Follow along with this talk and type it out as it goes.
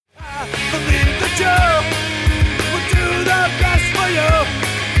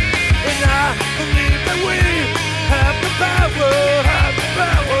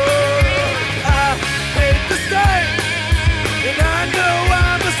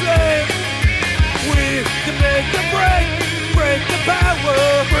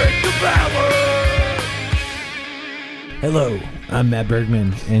Hello, I'm Matt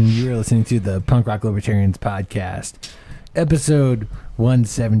Bergman, and you're listening to the Punk Rock Libertarians podcast, episode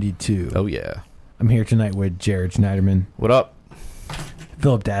 172. Oh, yeah. I'm here tonight with Jared Schneiderman. What up?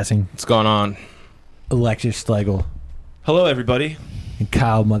 Philip Dassing. What's going on? Alexis Schlegel. Hello, everybody. And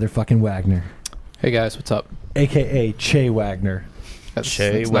Kyle motherfucking Wagner, Hey guys, what's up? a.k.a. Che Wagner That's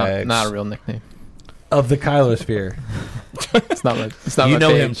Wags. not a real nickname. of the Kylosphere. It's not my You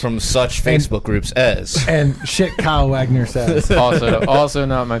know page. him from such Facebook groups as... And shit Kyle Wagner says. also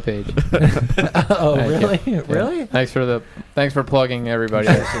not my page. Oh, really? Yeah. Really? Thanks for plugging everybody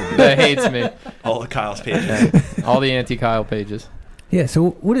that hates me. All the Kyle's pages. All the anti-Kyle pages. Yeah,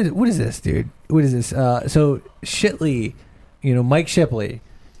 so what is this, dude? What is this? So Shipley, Mike Shipley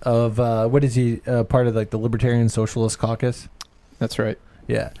of, what is he, part of like the Libertarian Socialist Caucus? That's right.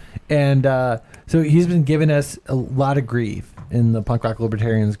 Yeah. And so he's been giving us a lot of grief in the Punk Rock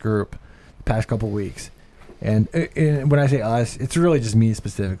Libertarians group the past couple weeks. And when I say us, it's really just me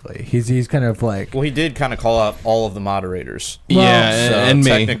specifically. He's kind of like... Well, he did kind of call out all of the moderators. Well, yeah, So and me.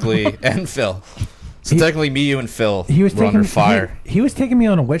 technically, and Phil. So technically, me, you, and Phil He was were under fire. He was taking me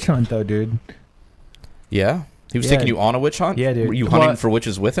on a witch hunt, though, dude. Yeah? He was Yeah. taking you on a witch hunt? Yeah, dude. Were you hunting Well, for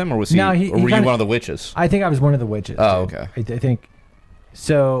witches with him, or was he? No, or he were you kinda- one of the witches? I think I was one of the witches. Oh, dude. okay. I think...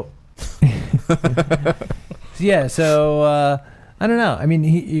 So... yeah, so... I don't know. I mean,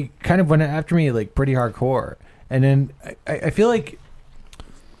 he kind of went after me like pretty hardcore. And then I feel like...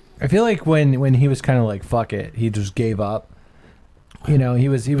 when he was kind of like, fuck it, he just gave up. He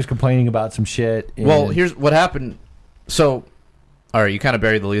was complaining about some shit. Well, here's what happened. So, all right, you kind of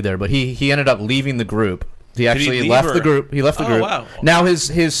buried the lead there, but he ended up leaving the group. He actually leave left or- the group. He left the group. Wow. Now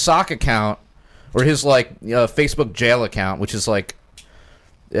his sock account, or his Facebook jail account, which is like,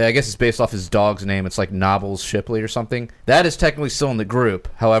 I guess it's based off his dog's name. It's like Nobbles Shipley or something. That is technically still in the group.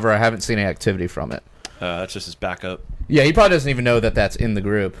 However, I haven't seen any activity from it. That's just his backup. Yeah, he probably doesn't even know that that's in the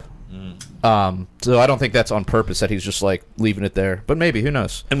group. So I don't think that's on purpose, that he's just like leaving it there. But maybe, who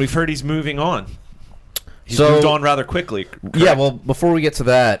knows? And we've heard he's moving on. He's So- moved on rather quickly. Correct? Yeah, well, before we get to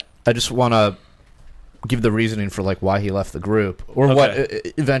that, I just want to give the reasoning for like why he left the group, or what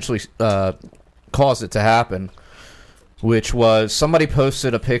eventually caused it to happen, which was somebody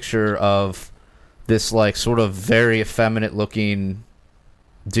posted a picture of this like sort of very effeminate looking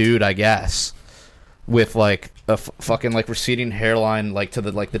dude, I guess, with like a fucking like receding hairline like to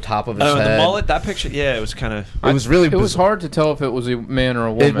the top of his head. The mullet, that picture, yeah, it was kind of... It was really It was hard to tell if it was a man or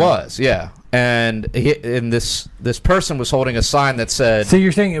a woman. It was, yeah. And this person was holding a sign that said... So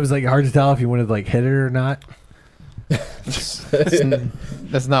you're saying it was like hard to tell if you wanted to like hit it or not?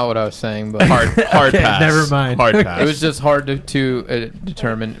 That's not what I was saying, but Hard Okay, pass. never mind. Hard Okay. pass. it was just hard to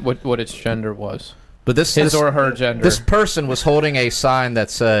determine what its gender was. But His or her gender. This person was holding a sign that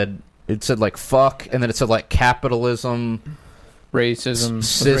said like fuck, and then it said like capitalism, Racism.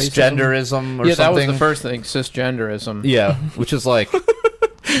 cisgenderism, or Yeah, that was something. the first thing, cisgenderism. Yeah, which is like,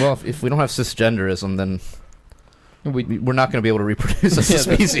 well, if we don't have cisgenderism, then we're not going to be able to reproduce as a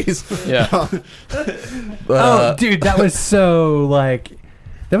species. Yeah. Oh, dude, that was so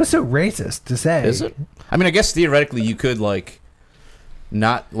racist to say. Is it? I mean, I guess theoretically you could like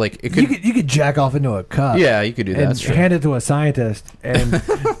not like it could. You could jack off into a cup. Yeah, you could do that. And That's true. hand it to a scientist, and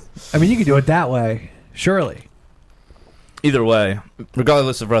I mean, you could do it that way, surely. Either way,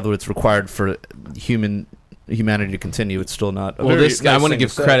 regardless of whether it's required for humanity to continue, it's still not. Well, this guy, I want to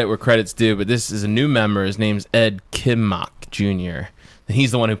give credit where credit's due, but this is a new member. His name's Ed Kimmock Jr. And he's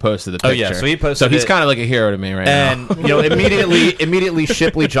the one who posted the picture. Oh yeah, so he posted. So he's it, kind of like a hero to me right now. and immediately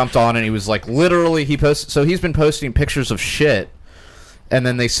Shipley jumped on, and he was like, literally, he posted. So he's been posting pictures of shit, and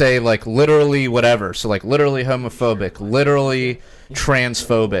then they say like literally whatever. So like literally homophobic, literally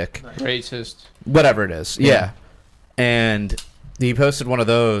transphobic, Racist. whatever it is. Yeah. And he posted one of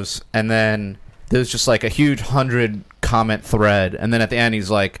those, and then there's just like a huge 100 comment thread, and then at the end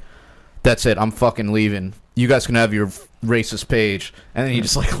he's like, "That's it, I'm fucking leaving. You guys can have your racist page." And then he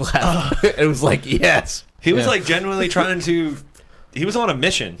just like left. It was like, yes. He was like genuinely trying to... He was on a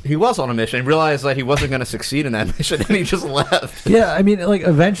mission. He was on a mission. He realized that he wasn't going to succeed in that mission, and he just left. Yeah, I mean, like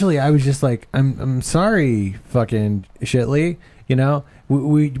eventually, I was just like, I'm sorry, fucking Shitley.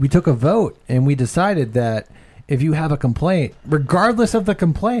 We took a vote, and we decided that if you have a complaint, regardless of the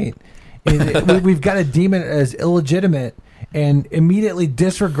complaint, we've got to deem it as illegitimate and immediately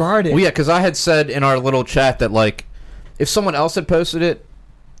disregard it. Well, yeah, because I had said in our little chat that like, if someone else had posted it,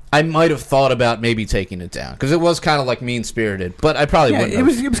 I might have thought about maybe taking it down because it was kind of like mean spirited, but I probably wouldn't. It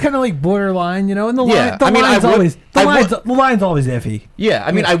was kind of like borderline, and the Yeah, line, the line's always iffy. Yeah,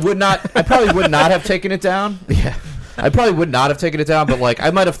 I mean, I probably would not have taken it down. Yeah, I probably would not have taken it down, but like I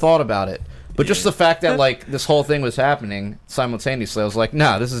might have thought about it. But just the fact that like this whole thing was happening simultaneously, I was like,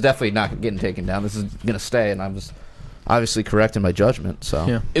 nah, this is definitely not getting taken down. This is gonna stay, and I was obviously correct in my judgment. So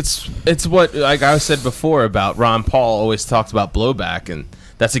Yeah. It's what, like I said before, about Ron Paul always talks about blowback, and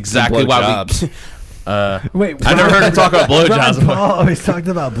that's exactly why blowjobs. we. Wait, I never heard him talk about blowjobs. Ron Paul always talked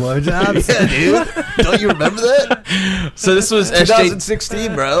about blowjobs. yeah, dude. Don't you remember that? So this was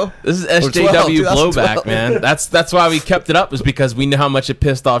 2016, bro. This is Or 12, SJW 2012. blowback, man. That's why we kept it up, was because we knew how much it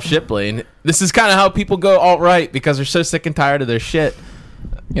pissed off Shipley. And this is kind of how people go alt-right, because they're so sick and tired of their shit.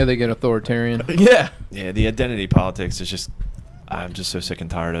 Yeah, they get authoritarian. Yeah. Yeah, the identity politics is just. I'm just so sick and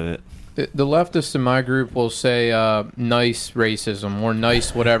tired of it. The leftists in my group will say nice racism or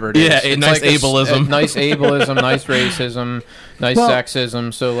nice whatever it is. Yeah, It's nice like ableism. nice ableism, nice racism, nice Well-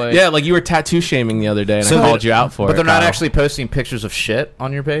 sexism. So like, Yeah, like you were tattoo shaming the other day, and So I they- called you out for it. But they're not Kyle. actually posting pictures of shit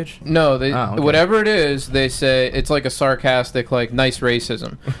on your page? no, they Oh, okay. whatever it is, they say it's like a sarcastic, like nice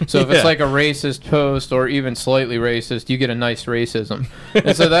racism. So if Yeah. it's like a racist post or even slightly racist, you get a nice racism.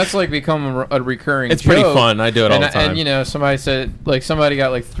 And so that's like become a recurring. It's pretty joke. fun. I do it all the time. And you know, somebody said like somebody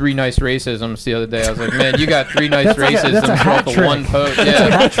got like 3 nice racisms the other day. I was like, man, you got 3 nice That's like racisms a hat off the trick. one post. That's a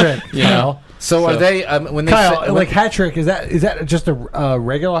Yeah, hat trick. You know. So are So- they when they Kyle, say, like hat trick, is that just a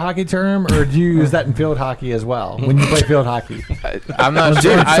regular hockey term, or do you use that in field hockey as well when you play field hockey? I'm not Dude,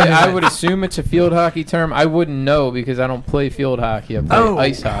 sure. Sunday I night. would assume it's a field hockey term. I wouldn't know because I don't play field hockey. I play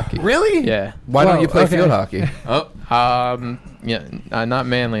ice hockey. Really? Yeah. why don't you play okay. field hockey? Yeah. Not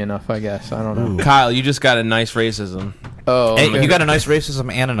manly enough, I guess. I don't know. Kyle, you just got a nice racism. Oh. Hey, okay. you got a nice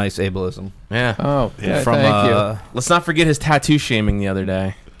racism and a nice ableism. Yeah. Oh. Yeah. From thank Let's not forget his tattoo shaming the other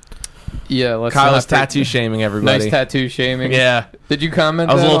day. you. Yeah. Let's Kyle not was tattoo shaming everybody. Nice tattoo shaming. Yeah. Did you comment?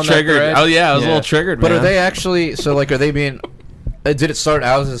 I was a that little on that triggered. thread? Oh yeah, I was a Yeah. little triggered. But man. are they actually are they being? Did it start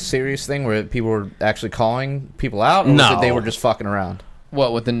out as a serious thing where people were actually calling people out, or was No. it they were just fucking around?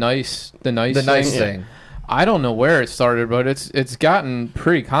 What with the nice The nice thing? thing. I don't know where it started, but it's gotten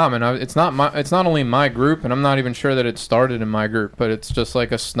pretty common. It's not only my group, and I'm not even sure that it started in my group, but it's just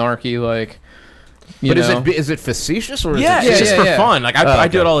like a snarky like. You But know? is it facetious or is Yeah, it it's just yeah, for yeah. fun. Like Oh, I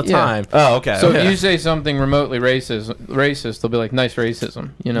do it okay. all the Yeah. time. Oh, okay. So okay. if you say something remotely racist, they'll be like, "Nice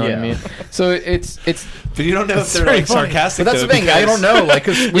racism." You know what Yeah. I mean? So it's but you don't know if It's they're pretty like funny. sarcastic. But that's the though, thing. I because- don't know. Like,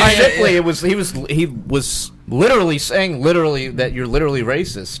 because with Yeah, yeah, Shipley, yeah. he was literally saying that you're literally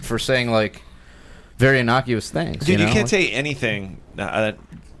racist for saying like very innocuous things. Dude, you know? can't say anything.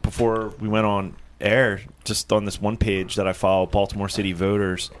 Before we went on air, just on this one page that I follow, Baltimore City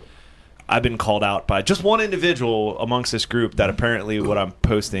Voters, I've been called out by just one individual amongst this group that apparently what I'm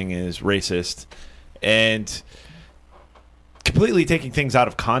posting is racist and completely taking things out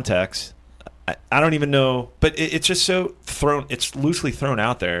of context. I don't even know, but it's just so it's loosely thrown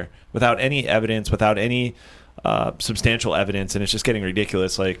out there without any evidence, without any substantial evidence, and it's just getting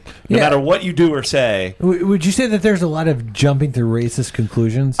ridiculous. Like, no Yeah. matter what you do or say, Would you say that there's a lot of jumping to racist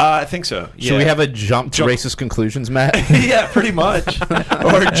conclusions? I think so. Yeah. Should we have a jump to racist conclusions, Matt? Yeah, pretty much.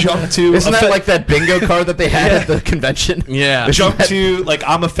 Or jump to Isn't that like that bingo card that they had at the convention? Yeah. jump to like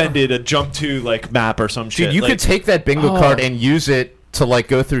I'm offended, a jump to like map or some shit. Dude, you like, could take that bingo card and use it to like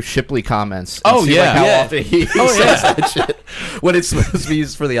go through Shipley comments. And Oh, see, yeah. like, how Yeah. often he says that shit when it's supposed to be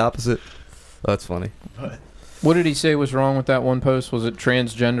used for the opposite. Oh, that's funny. what did he say was wrong with that one post? Was it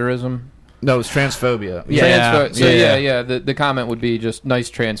transgenderism? No, it's transphobia. Yeah. So Yeah. yeah. The comment would be just nice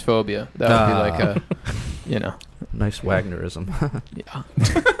transphobia. That would be like a, you know. Nice Wagnerism.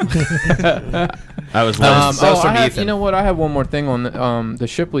 I was. That was I from have, Ethan. you know what? I have one more thing on the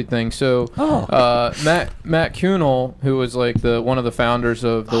Shipley thing. So, Matt Kuhnel, who was like one of the founders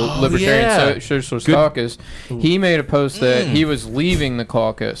of the Libertarian yeah. Socialist Caucus, he made a post that he was leaving the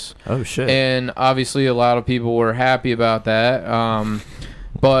caucus, Oh shit. and obviously a lot of people were happy about that.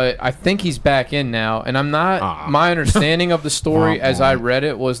 But I think he's back in now, and I'm not. My understanding of the story, as I read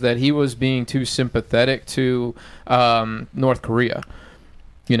it, was that he was being too sympathetic to North Korea.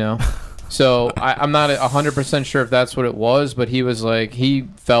 You know, so I'm not 100% sure if that's what it was, but he was like he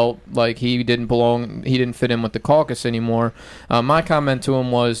felt like he didn't belong, he didn't fit in with the caucus anymore. My comment to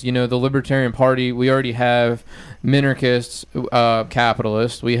him was, you know, the Libertarian Party, we already have minarchists,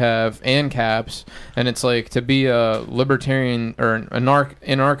 capitalists, we have ANCAPs, and it's like to be a libertarian or an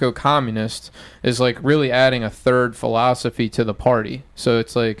anarcho-communist is like really adding a third philosophy to the party. So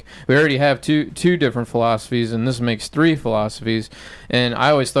it's like we already have two different philosophies, and this makes 3 philosophies. And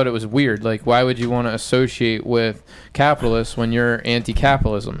I always thought it was weird. Like, why would you want to associate with capitalists when you're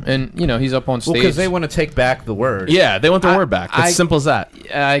anti-capitalism? And you know, he's up on well, stage. because they want to take back the word. Yeah, they want the word back. It's simple as that.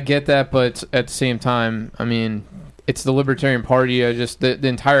 I get that, but at the same time, I mean, it's the Libertarian Party. The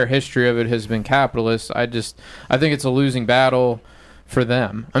entire history of it has been capitalist. I think it's a losing battle for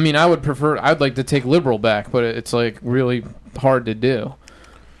them. I mean, I'd like to take liberal back, but it's like really hard to do.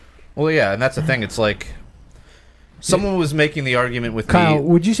 Well, yeah, and that's the thing. It's like someone was making the argument with Kyle, me.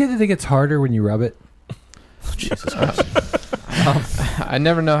 would you say that it gets harder when you rub it? Jesus Christ. I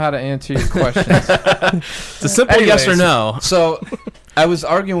never know how to answer your questions. It's a simple yes or no. So, I was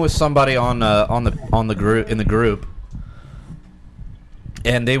arguing with somebody on the group,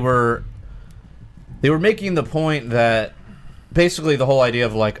 and they were making the point that basically the whole idea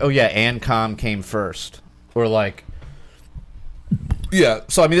of like, oh yeah, ANCOM came first, or like, yeah.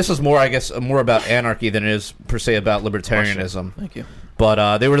 So I mean, this is more, I guess, more about anarchy than it is per se about libertarianism. Thank you.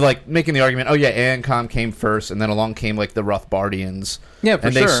 But they were like making the argument, oh yeah, ANCOM came first, and then along came like the Rothbardians, Yeah, for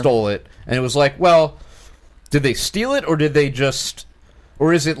and sure. they stole it, and it was like, well, did they steal it, or did they just,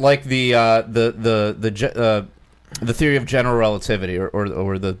 or is it like the theory of general relativity,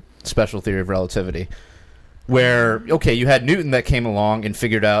 or the special theory of relativity, where okay, you had Newton that came along and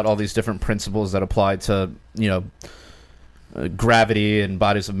figured out all these different principles that applied to gravity and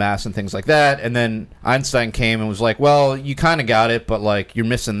bodies of mass and things like that, and then Einstein came and was like, well, you kind of got it, but like you're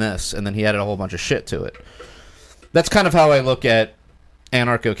missing this, and then he added a whole bunch of shit to it. That's kind of how I look at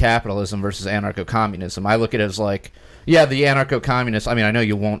anarcho-capitalism versus anarcho-communism. I look at it as like, yeah, the anarcho-communists, I mean, I know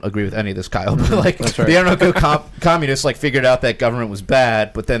you won't agree with any of this, Kyle, but like That's right. the anarcho-communists like figured out that government was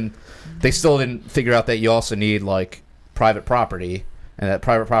bad, but then they still didn't figure out that you also need like private property, and that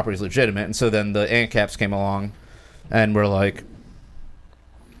private property is legitimate, and so then the ANCAPs came along and we're like,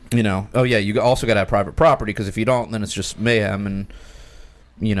 oh yeah, you also got to have private property, because if you don't, then it's just mayhem, and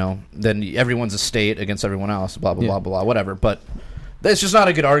then everyone's a state against everyone else, blah blah blah blah, whatever. But it's just not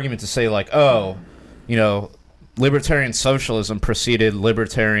a good argument to say like, oh, libertarian socialism preceded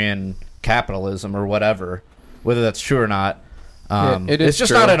libertarian capitalism or whatever, whether that's true or not. It's just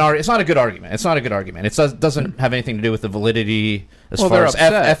true. It's not a good argument. It's not a good argument. It doesn't have anything to do with the validity as Well, far they're as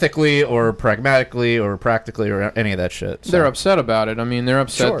upset. ethically or pragmatically or practically or any of that shit. So. They're upset about it. I mean, they're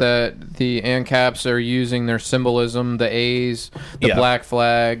upset Sure. that the ANCAPs are using their symbolism, the A's, the Yeah. black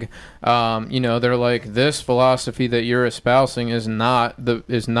flag. They're like, this philosophy that you're espousing is not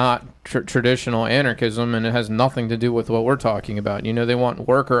traditional anarchism, and it has nothing to do with what we're talking about. They want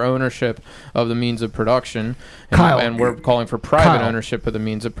worker ownership of the means of production, Kyle. and we're calling for private Kyle. ownership of the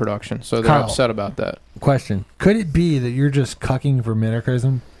means of production. So they're Kyle. upset about that. Question: could it be that you're just cucking for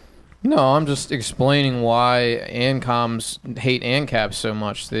minarchism? No, I'm just explaining why ANCOMs hate ANCAPs so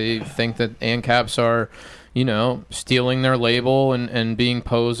much. They think that ANCAPs are, stealing their label and being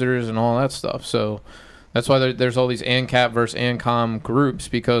posers and all that stuff. So that's why there's all these ANCAP versus ANCOM groups,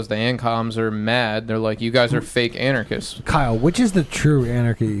 because the ANCOMs are mad. They're like, you guys are fake anarchists. Kyle, which is the true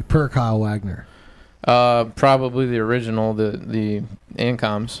anarchy per Kyle Wagner? Probably the original, the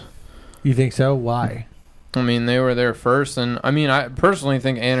ANCOMs. You think so? Why? I mean, they were there first, and I mean, I personally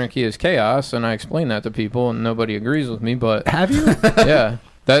think anarchy is chaos, and I explain that to people, and nobody agrees with me, but Have you? yeah,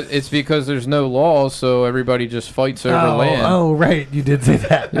 it's because there's no laws, so everybody just fights over land. Oh, right. You did say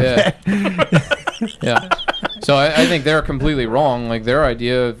that. Yeah. Yeah. So I think they're completely wrong. Like, their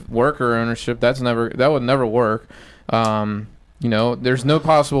idea of worker ownership, that would never work. There's no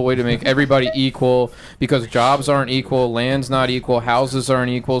possible way to make everybody equal, because jobs aren't equal, land's not equal, houses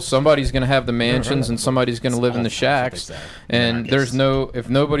aren't equal. Somebody's going to have the mansions and somebody's going to live in the shacks. And if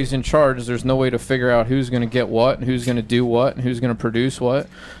nobody's in charge, there's no way to figure out who's going to get what, and who's going to do what, and who's going to produce what.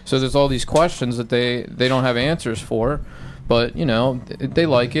 So there's all these questions that they don't have answers for. But, they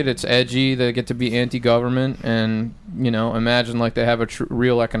like it. It's edgy. They get to be anti-government and, imagine like they have a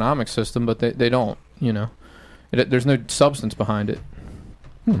real economic system, but they don't, There's no substance behind it.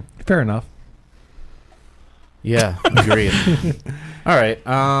 Fair enough. Yeah, agreed. All right,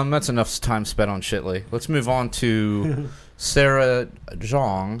 that's enough time spent on Shitley. Let's move on to Sarah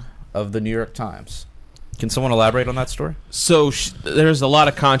Zhang of the New York Times. Can someone elaborate on that story? So there's a lot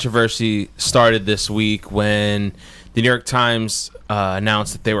of controversy started this week when the New York Times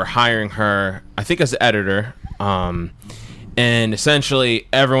announced that they were hiring her, I think, as editor. And essentially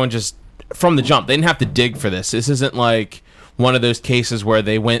everyone just, from the jump, they didn't have to dig for this. This isn't like one of those cases where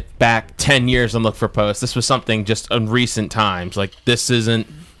they went back 10 years and looked for posts. This was something just in recent times. Like, this isn't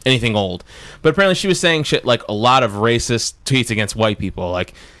anything old. But apparently she was saying shit like a lot of racist tweets against white people.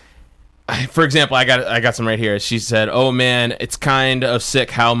 Like, for example, I got some right here. She said, "Oh man, it's kind of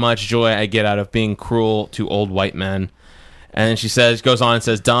sick how much joy I get out of being cruel to old white men." And then she goes on and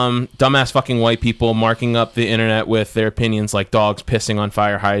says, dumbass fucking white people marking up the internet with their opinions like dogs pissing on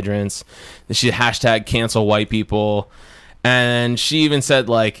fire hydrants. Then she hashtag cancel white people. And she even said,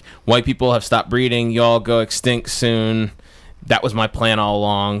 like, white people have stopped breeding. Y'all go extinct soon. That was my plan all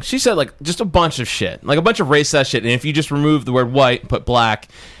along. She said, like, just a bunch of shit. Like, a bunch of racist shit. And if you just remove the word white and put black,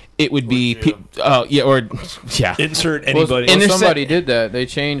 it would be... Insert anybody. Well, somebody did that. They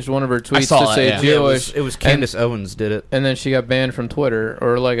changed one of her tweets to say Jewish. It was Candace Owens did it. And then she got banned from Twitter,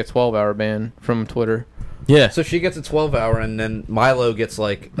 or like a 12-hour ban from Twitter. Yeah. So she gets a 12-hour, and then Milo gets,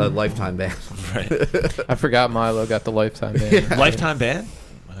 like, a lifetime ban. Right. I forgot Milo got the lifetime ban. Lifetime ban?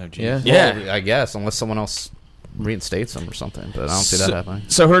 Oh, geez. Yeah. Well, I guess, unless someone else reinstates them or something, but I don't see that happening.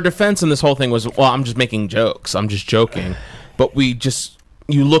 So her defense in this whole thing was, well, I'm just making jokes. I'm just joking. But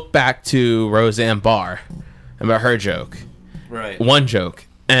you look back to Roseanne Barr about her joke. Right. One joke.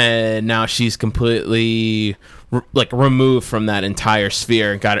 And now she's completely removed from that entire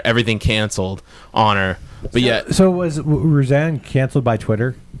sphere and got everything canceled on her. But yet, So was Roseanne canceled by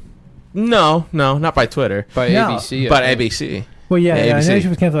Twitter? no, not by Twitter, By No. ABC. but I think. ABC. Well, yeah, Yeah, I know ABC. she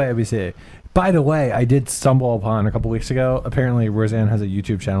was canceled by ABC. By the way, I did stumble upon a couple weeks ago. Apparently, Roseanne has a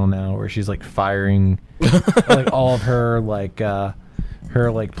YouTube channel now where she's like firing like all of her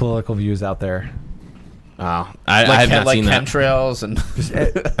political views out there. Oh, I have not seen that. chemtrails and Just,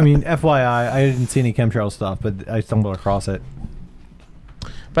 I mean, FYI, I didn't see any chemtrail stuff, but I stumbled across it.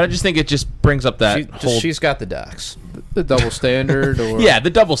 But I just think it just brings up that whole... she's got the Dax. The double standard, or Yeah, the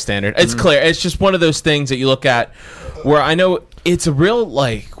double standard. It's clear. It's just one of those things that you look at where I know it's a real,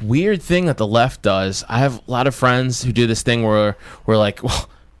 like, weird thing that the left does. I have a lot of friends who do this thing where we're like, well,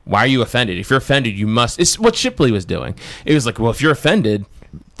 why are you offended? If you're offended, you must... It's what Shipley was doing. It was like, well, if you're offended,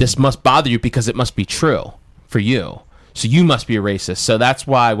 this must bother you because it must be true for you. So you must be a racist. So that's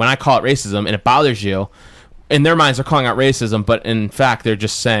why when I call it racism and it bothers you, in their minds they're calling out racism, but in fact they're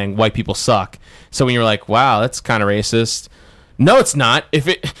just saying white people suck. So when you're like, wow, that's kind of racist. No, it's not. If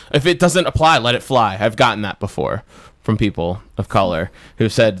it doesn't apply, let it fly. I've gotten that before from people of color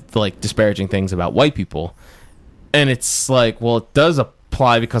who've said like disparaging things about white people. And it's like, well, it does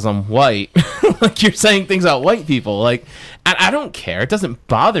apply because I'm white. Like you're saying things about white people. Like, and I don't care. It doesn't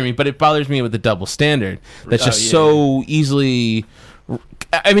bother me, but it bothers me with the double standard. That's just so easily.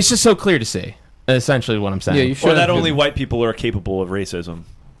 I mean, it's just so clear to see. Essentially, what I'm saying. Yeah, you should. Or that only white people are capable of racism.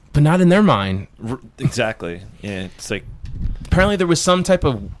 But not in their mind. Exactly. Yeah, it's like Apparently, there was some type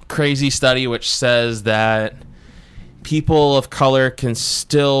of crazy study which says that people of color can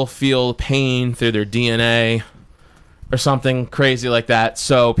still feel pain through their DNA or something crazy like that.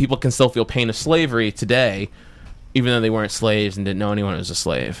 So people can still feel pain of slavery today, even though they weren't slaves and didn't know anyone was a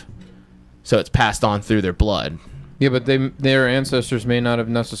slave. So it's passed on through their blood. Yeah, but their ancestors may not have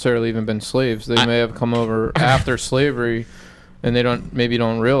necessarily even been slaves. They may have come over after slavery, and they don't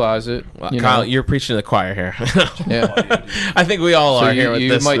realize it. Well, Kyle, you're preaching to the choir here. Yeah. I think we all So are here with you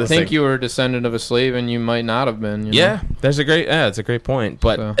this. might this think thing. you were a descendant of a slave, and you might not have been. You know? Yeah, it's a great point.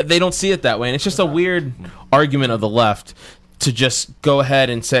 But So. they don't see it that way, and it's just a weird argument of the left to just go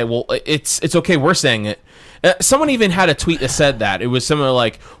ahead and say, well, it's okay, we're saying it. Someone even had a tweet that said that. It was similar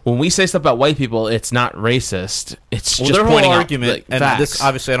like, when we say stuff about white people, it's not racist. It's just their pointing whole out argument, like, and facts. this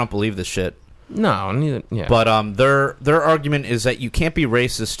obviously I don't believe this shit. No, neither. Yeah, But their argument is that you can't be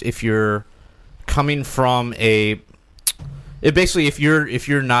racist if you're coming from basically if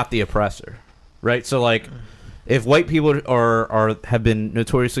you're not the oppressor, right? So like, if white people have been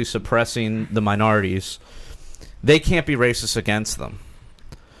notoriously suppressing the minorities, they can't be racist against them.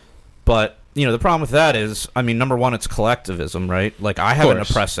 But the problem with that is, I mean, number one, it's collectivism, right? Like I haven't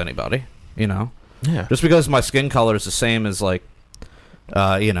oppressed anybody, yeah. just because my skin color is the same as like.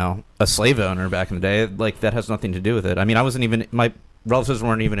 A slave owner back in the day, like that has nothing to do with it. I mean, my relatives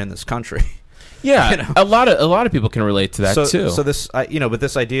weren't even in this country. Yeah, a lot of people can relate to that too. So this, but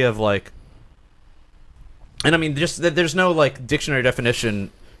this idea of like, and I mean, just there's no like dictionary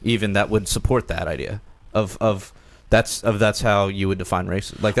definition even that would support that idea of that's how you would define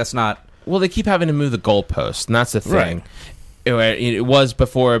racism. Like that's not. Well, they keep having to move the goalpost, and that's the thing. Right. It was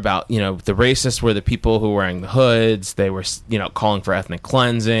before about, the racists were the people who were wearing the hoods. They were, calling for ethnic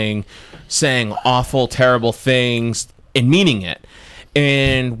cleansing, saying awful, terrible things and meaning it.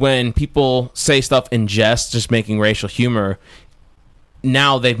 And when people say stuff in jest, just making racial humor,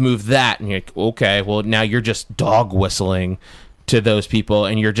 now they've moved that. And you're like, okay, well, now you're just dog whistling to those people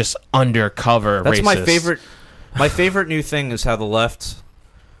and you're just undercover That's racist. My favorite new thing is how the left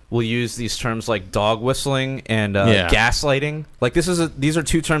will use these terms like dog whistling and gaslighting. Like these are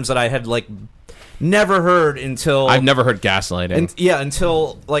two terms that I had like never heard until I've never heard gaslighting.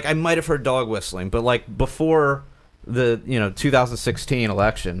 Until like I might have heard dog whistling, but like before the 2016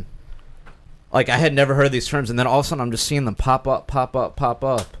 election, like I had never heard these terms, and then all of a sudden I'm just seeing them pop up,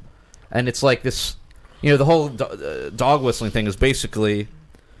 and it's like this. the whole dog whistling thing is basically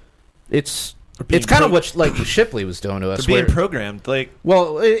it's being kind of what like Shipley was doing to us. They're being programmed. Like,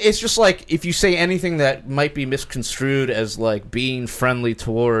 well, it's just like if you say anything that might be misconstrued as like being friendly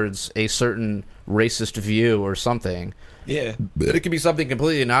towards a certain racist view or something. yeah, It could be something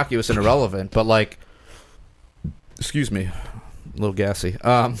completely innocuous and irrelevant, but like, excuse me, a little gassy.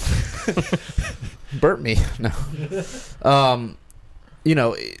 Burp me, no.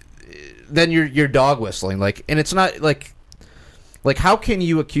 Then you're dog whistling, like, and it's not like how can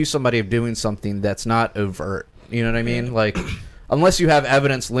you accuse somebody of doing something that's not overt? You know what I mean? Like, unless you have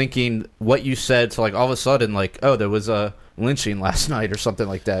evidence linking what you said to like all of a sudden, like, oh, there was a lynching last night or something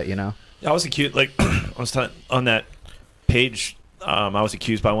like that. I was accused. Like, I was on that page. I was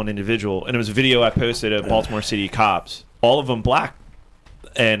accused by one individual, and it was a video I posted of Baltimore City cops, all of them black,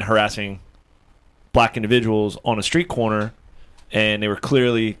 and harassing black individuals on a street corner, and they were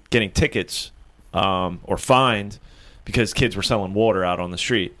clearly getting tickets or fined because kids were selling water out on the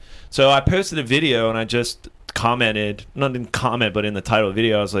street. So I posted a video, and I just commented, not in comment, but in the title of the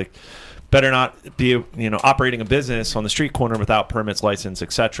video, I was like, better not be operating a business on the street corner without permits, license,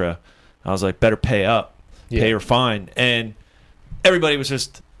 etc. I was like, better pay up, pay or fine. And everybody was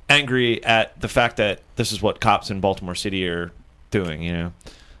just angry at the fact that this is what cops in Baltimore City are doing,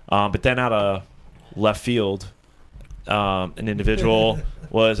 But then out of left field, an individual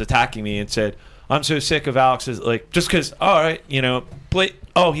was attacking me and said, I'm so sick of Alex's, like, just because, all right,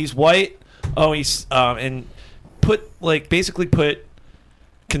 he's white, he's, and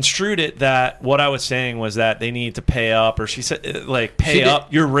construed it that what I was saying was that they need to pay up, or she said, like, pay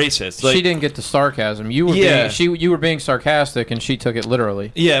up, you're racist. Like, she didn't get the sarcasm. You were you were being sarcastic, and she took it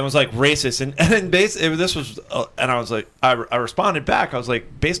literally. Yeah, it was like racist, and this was, and I was like, I responded back. I was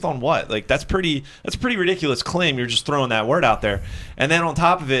like, based on what? Like, that's a pretty ridiculous claim. You're just throwing that word out there. And then on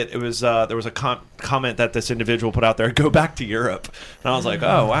top of it, it was there was a comment that this individual put out there: "Go back to Europe." And I was like,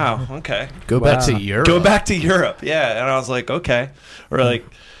 oh wow, okay, Go back to Europe. Go back to Europe. Yeah, and I was like, okay, or like,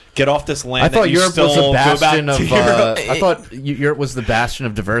 get off this land. I thought Europe was the bastion of. I thought Europe was the bastion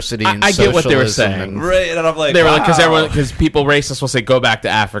of diversity. And I get what they were saying, and, right? And I'm like, they were like, because people racist will say go back to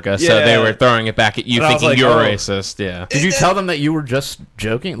Africa, so they were throwing it back at you, thinking like, you're racist. Yeah. Did you tell them that you were just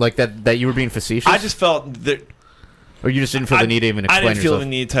joking, like that you were being facetious? I just felt that. Or you just didn't feel the need to even explain yourself? I didn't feel the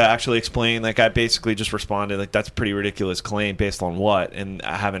need to actually explain. Like, I basically just responded, like, that's a pretty ridiculous claim based on what? And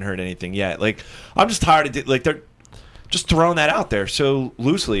I haven't heard anything yet. Like, I'm just tired of they're just throwing that out there so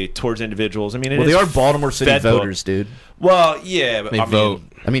loosely towards individuals. I mean, they are Baltimore City voters, dude. Well, yeah, but they vote.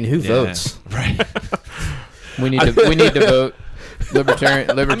 I mean, who votes? Right. We need to vote. Libertarians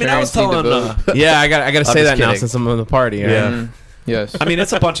I was telling need to vote. Yeah, I got to say that kidding. now since I'm on the party. Yeah. Yes. I mean,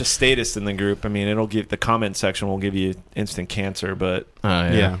 it's a bunch of statists in the group. I mean, it'll give the comment section will give you instant cancer, but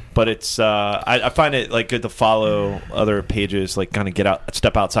but it's I find it like good to follow other pages, like kind of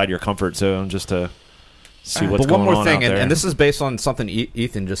step outside your comfort zone just to see what's going on. But one more thing, and this is based on something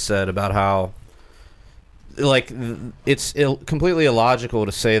Ethan just said about how like it's completely illogical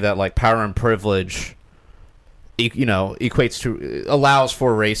to say that like power and privilege, equates to allows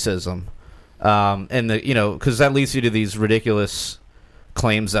for racism. And because that leads you to these ridiculous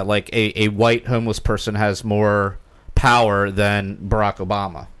claims that like a white homeless person has more power than Barack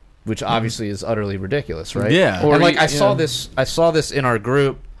Obama, which obviously is utterly ridiculous, right? Yeah. Or like I saw this in our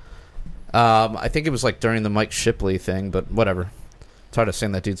group. I think it was like during the Mike Shipley thing, but whatever. It's hard to say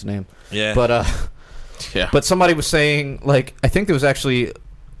that dude's name. Yeah. But yeah. But somebody was saying, like, I think there was actually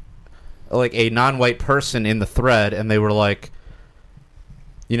like a non-white person in the thread, and they were like,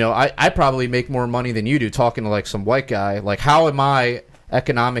 I probably make more money than you do, talking to like some white guy. Like, how am I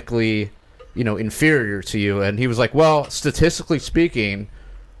economically, inferior to you? And he was like, well, statistically speaking,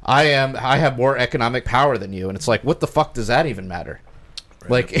 I have more economic power than you. And it's like, what the fuck does that even matter?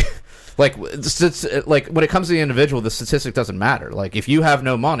 Right. Like when it comes to the individual, the statistic doesn't matter. Like, if you have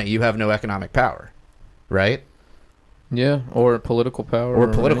no money, you have no economic power, right? Yeah, or political power.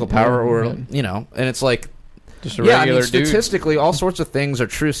 And it's like, just a regular dude. Statistically, all sorts of things are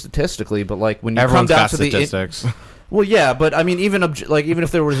true statistically, but like when you Everyone's come down got to statistics. Well, yeah, but I mean, even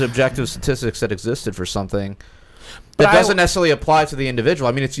if there was objective statistics that existed for something, that doesn't necessarily apply to the individual.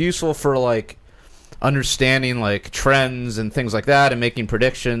 I mean, it's useful for like understanding like trends and things like that, and making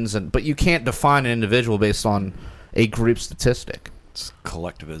predictions, but you can't define an individual based on a group statistic. It's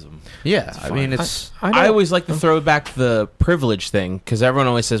collectivism. Yeah, I mean, I always like to throw back the privilege thing, because everyone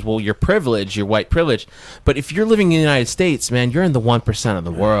always says, well, you're privileged, you're white privilege. But if you're living in the United States, man, you're in the 1% of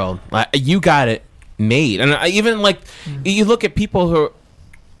the world. You got it made. And even like, you look at people who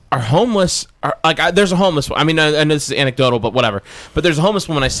are homeless. There's a homeless one. I mean, I know this is anecdotal, but whatever. But there's a homeless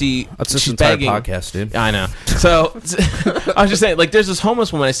woman I see. That's this she's entire begging. podcast, dude. I know. So I was just saying, like, there's this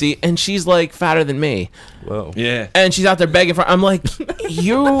homeless woman I see, and she's like fatter than me, Whoa. Yeah. and she's out there begging for. I'm like,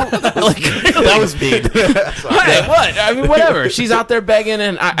 you like That was mean. Hey, what? I mean, whatever. She's out there begging,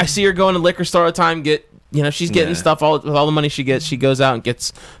 and I see her going to liquor store all the time. She's getting stuff with all the money she gets. She goes out and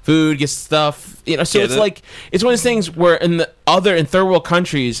gets food, gets stuff. So it's like it's one of those things where in third world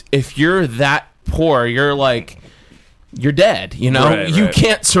countries, if you're that poor, you're dead. Right, you right.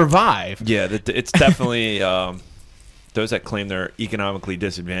 can't survive. Yeah, it's definitely those that claim they're economically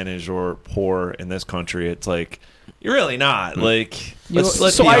disadvantaged or poor in this country. It's like you're really not. Like let's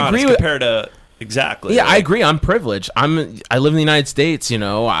So be I honest, agree with- compared to exactly. Yeah, I agree. I'm privileged. I live in the United States.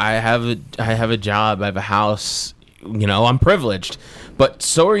 I have a job. I have a house. I'm privileged. But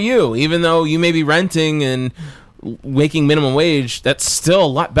so are you. Even though you may be renting and making minimum wage, that's still a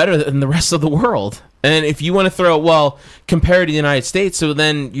lot better than the rest of the world. And if you want to throw, compared to the United States, so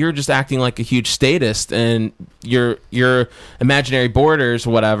then you're just acting like a huge statist, and your imaginary borders,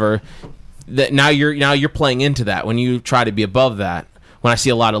 whatever. That now you're playing into that when you try to be above that. When I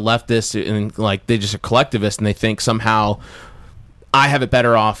see a lot of leftists and they just are collectivists, and they think somehow I have it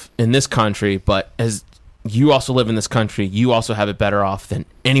better off in this country, but as you also live in this country, you also have it better off than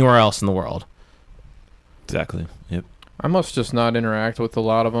anywhere else in the world. Exactly. Yep. I must just not interact with a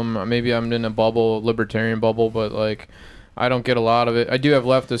lot of them. Maybe I'm in a libertarian bubble, but I don't get a lot of it. I do have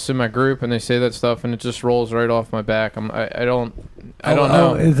leftists in my group, and they say that stuff, and it just rolls right off my back. I don't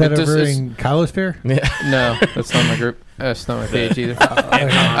know. Is that It over just- in Kylosphere? No, that's not my group. That's not my page either.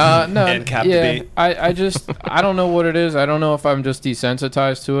 No, And Cap yeah, Debate. I don't know what it is. I don't know if I'm just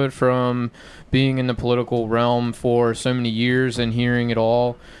desensitized to it from being in the political realm for so many years and hearing it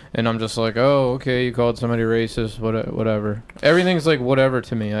all. And I'm just like, oh, okay, you called somebody racist, whatever. Everything's like whatever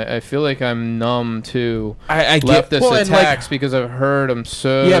to me. I feel like I'm numb to I get leftist attacks because I've heard them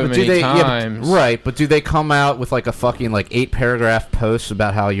so many times. right, but do they come out with a fucking 8-paragraph post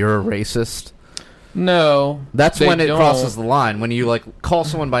about how you're a racist? No. That's they when it don't. crosses the line. When you call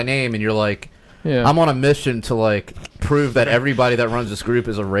someone by name and you're like, Yeah. I'm on a mission to prove that everybody that runs this group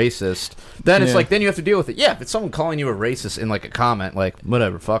is a racist. Then it's Yeah. then you have to deal with it. Yeah, if it's someone calling you a racist in a comment,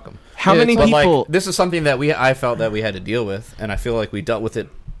 whatever, fuck them. How many But people? this is something that I felt that we had to deal with, and I feel like we dealt with it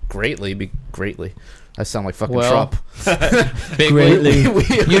greatly. I sound like fucking Well, Trump. Bigly.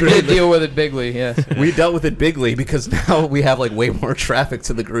 We You did deal with it bigly, yes. we dealt with it bigly because now we have way more traffic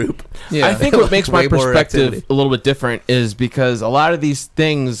to the group. Yeah. I think what makes my Way more perspective activity. a little bit different is because a lot of these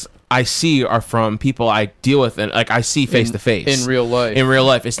things I see are from people I deal with, and I see face to face in real life. In real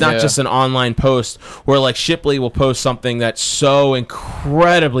life, it's not Yeah. just an online post where Shipley will post something that's so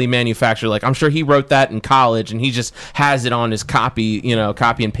incredibly manufactured. I'm sure he wrote that in college, and he just has it on his copy,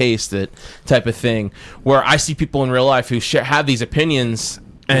 copy and paste it type of thing. Where I see people in real life who have these opinions,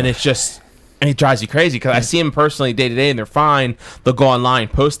 and it's just. And it drives you crazy because I see them personally day to day, and they're fine. They'll go online,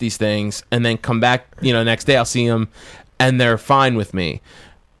 post these things, and then come back. Next day I'll see them, and they're fine with me.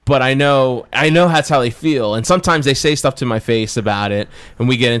 But I know that's how they feel, and sometimes they say stuff to my face about it, and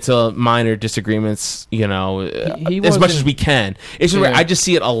we get into minor disagreements. He as much as wasn't- we can. It's just Yeah. I just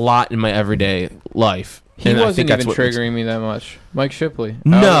see it a lot in my everyday life. He and I wasn't think that's even what makes- triggering me that much. Mike Shipley.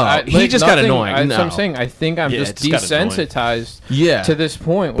 No, he just got nothing- annoying. That's what I'm No. saying. I think I'm Yeah, just it just got annoying. desensitized Yeah. to this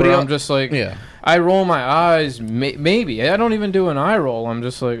point But where he- I'm just like, Yeah. I roll my eyes. Maybe I don't even do an eye roll. I'm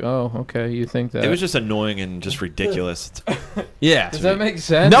just like, oh, okay, you think that? It was just annoying and just ridiculous. Yeah. Does that make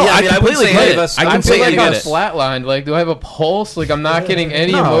sense? No, Yeah, I I wouldn't completely say get any it. of us- I I I feel completely like get I'm it. flatlined. Do I have a pulse? I'm not getting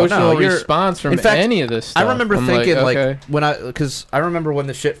any No, emotional you're- response from in fact, any of this stuff. I remember I'm thinking okay. because I remember when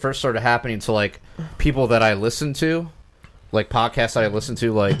the shit first started happening to people that I listened to, podcasts I listened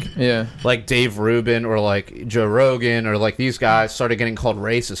to, yeah, like Dave Rubin or Joe Rogan or these guys started getting called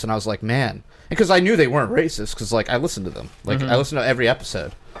racist, and I was like, man, because I knew they weren't racist because I listened to them, I listened to every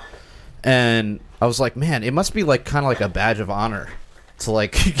episode, and I was like, man, it must be kind of a badge of honor to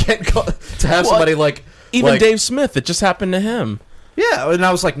get to have somebody Even Dave Smith, it just happened to him. yeah, and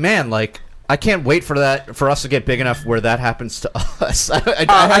I was like, man, I can't wait for us to get big enough where that happens to us. I had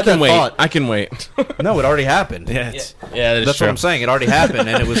I can that wait. thought. I can wait. No, it already happened. Yeah, it's, Yeah, That's what I'm saying. It already happened,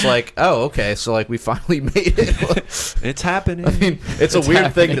 and it was oh, okay, so we finally made it. it's happening. I mean, it's a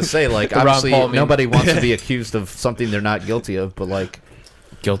weird thing to say. Ron Obviously, Paul meme. nobody wants to be accused of something they're not guilty of, but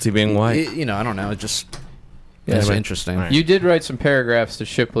Guilty being white. I don't know. It just That's right. interesting. Right. You did write some paragraphs to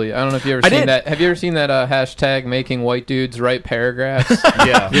Shipley. I don't know if you ever seen that. Have you ever seen that hashtag making white dudes write paragraphs?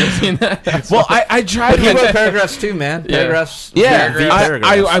 Yeah. You ever seen that? Well, I tried. But he wrote paragraphs too, man. Yeah. Paragraphs. Yeah,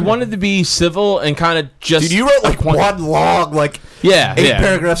 I wanted to be civil and kind of just. Dude, you wrote like one long, like 8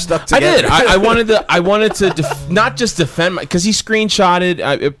 paragraphs stuck I together. did. I wanted to not just defend because he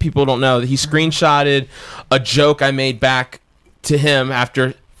screenshotted. People don't know that he screenshotted a joke I made back to him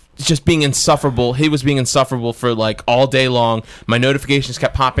after just being insufferable. He was being insufferable for like all day long. My notifications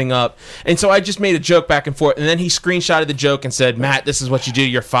kept popping up, and so I just made a joke back and forth. And then he screenshotted the joke and said, "Matt, this is what you do to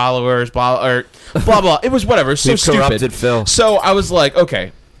your followers." Blah or blah blah. It was whatever. It was so stupid. Corrupted Phil. So I was like,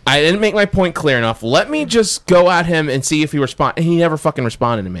 okay, I didn't make my point clear enough. Let me just go at him and see if he responds. And he never fucking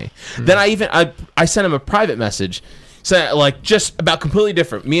responded to me. Then I sent him a private message. So, like, just about completely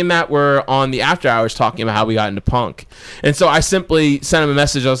different. Me and Matt were on the after hours talking about how we got into punk. And so I simply sent him a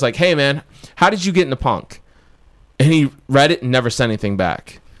message. I was like, hey, man, how did you get into punk? And he read it and never sent anything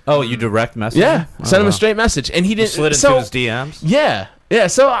back. Oh, you direct message? Yeah. Oh, Sent him wow. a straight message. And he didn't. Slid into his DMs? Yeah. Yeah,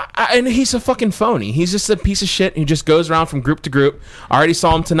 so and he's a fucking phony. He's just a piece of shit. He just goes around from group to group. I already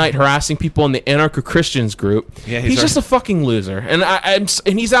saw him tonight harassing people in the Anarcho-Christians group. Yeah, he's just a fucking loser. And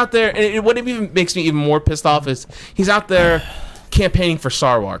and he's out there. And what even makes me even more pissed off is he's out there campaigning for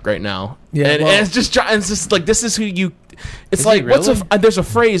Sarwark right now. Yeah, and well- it's just like this is who you. It's Is like he what's really? there's a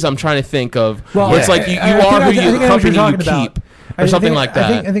phrase I'm trying to think of. Well, where it's like you I are think who I you know what company you're you talking about. keep or something like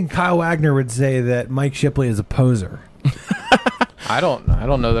that. I think Kyle Wagner would say that Mike Shipley is a poser. I don't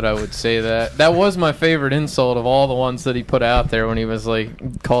know that I would say that. That was my favorite insult of all the ones that he put out there when he was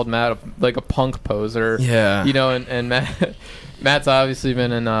like called Matt like a punk poser. Yeah. You know, and Matt's obviously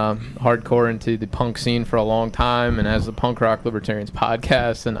been in hardcore into the punk scene for a long time and has the Punk Rock Libertarians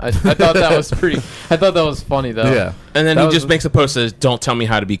podcast, and I thought that was I thought that was funny though. Yeah. And then That he was- just makes a post that says, "Don't tell me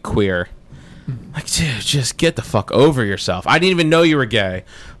how to be queer." Like, dude, just get the fuck over yourself. I didn't even know you were gay.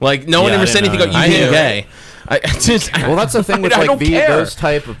 Like, no one Yeah, ever I said didn't anything know about you that. being I knew gay. I just, Well, that's the thing with I like don't care. those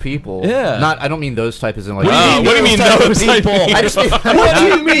type of people. Yeah. I don't mean those type as in like. What do you mean those type of people? I just mean. What do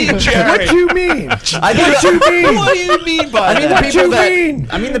you mean, Jerry? What do you mean? What do you mean? What do you mean by I mean, that? what do you that, mean?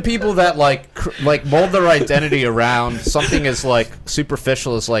 I mean the people that like mold their identity around something as like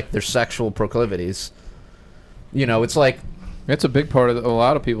superficial as like their sexual proclivities. You know, it's like It's a big part of a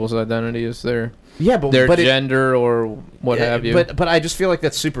lot of people's identity is their but gender or what have you. But I just feel like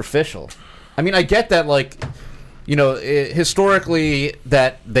that's superficial. I mean, I get that like. You know, historically,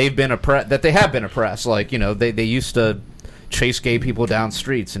 that they've been that they have been oppressed. Like, you know, they used to chase gay people down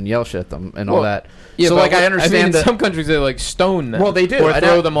streets and yell shit at them and all that. Yeah, so, but like, I understand mean, in that. some countries they like stone them. Well, they do. or I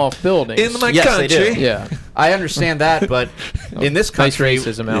throw know. them off buildings. In my Yes, they country. do. yeah, I understand that, but in this nice country,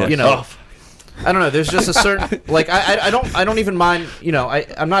 racism, Alex. you know, I don't know. There's just a certain like I don't even mind. You know,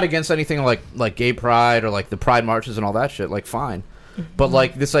 I'm not against anything like gay pride or like the pride marches and all that shit. Like, fine, but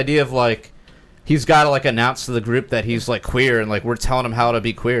like this idea of like. He's got to like announce to the group that he's like queer and like we're telling him how to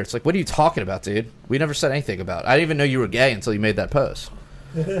be queer. It's like, what are you talking about, dude? We never said anything about it. I didn't even know you were gay until you made that post.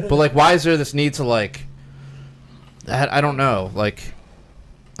 But like, why is there this need to like? I don't know. Like,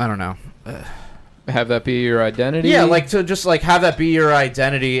 I don't know. have that be your identity. Yeah, like to just like have that be your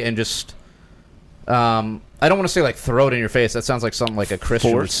identity and just. I don't want to say like throw it in your face. That sounds like something like a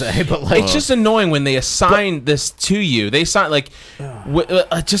Christian would say, but like It's just annoying when they assign this to you. They assign like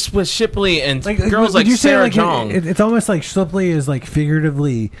just with Shipley and girls would like you say, Sarah like, Jong. it's almost like Shipley is like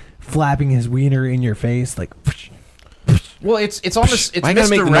figuratively flapping his wiener in your face, like. well, it's almost it's Why you gotta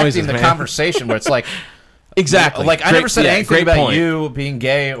make the misdirecting noises, the man? conversation where it's like. Exactly. Like, I Great- never said yeah, anything great about point. you being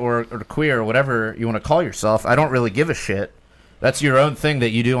gay or queer or whatever you want to call yourself. I don't really give a shit. That's your own thing that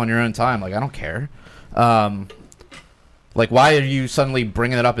you do on your own time. Like, I don't care. Like, why are you suddenly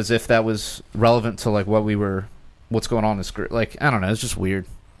bringing it up as if that was relevant to, like, what's going on in this group? Like, I don't know. It's just weird.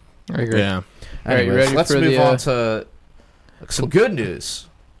 I agree. Yeah. All right, you Anyways, ready let's for move the, on to some good news.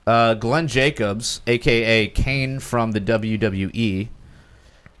 Glenn Jacobs, a.k.a. Kane from the WWE,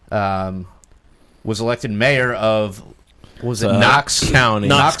 was elected mayor of, was it Knox County.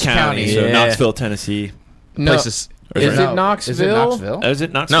 Knox County, so yeah. Knoxville, Tennessee. No, Places. is No. it Knoxville? Is it Knoxville? Oh, is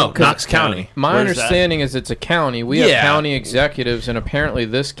it Knoxville? No, Knox County. My Where's that? understanding is it's a county. We have Yeah. county executives, and apparently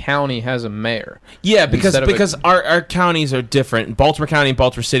this county has a mayor. Yeah, because Instead of because our counties are different. Baltimore County and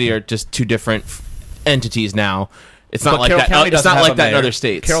Baltimore City are just two different entities now. It's not But like Carroll that. County It's doesn't not have like a that in mayor. other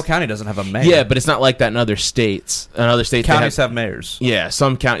states. Carroll County doesn't have a mayor. Yeah, but it's not like that in other states. In other states, they Counties have mayors. Yeah,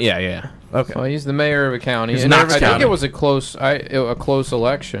 some county. Yeah. Okay. Well, he's the mayor of a county. He's And Knox I think County. it was a close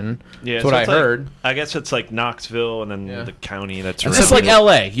election. Yeah, That's so what I it's like- heard. I guess it's like Knoxville and then Yeah. the county that's It's just like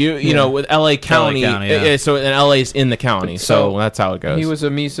L.A. You know, with L.A. County. County, yeah. So and L.A.'s in the county, so that's how it goes. He was a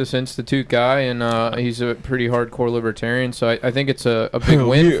Mises Institute guy, and he's a pretty hardcore libertarian. So I think it's a big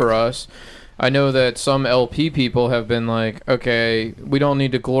win for us. I know that some LP people have been like, okay, we don't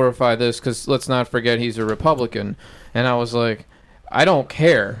need to glorify this because let's not forget he's a Republican. And I was like, I don't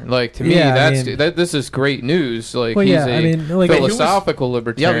care. Like, to me, this is great news. Like, Well, he's yeah, I mean, like, philosophical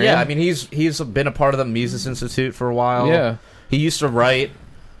libertarian. Yeah. I mean, he's been a part of the Mises Institute for a while. Yeah. He used to write.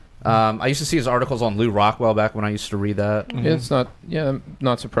 I used to see his articles on Lou Rockwell back when I used to read that. It's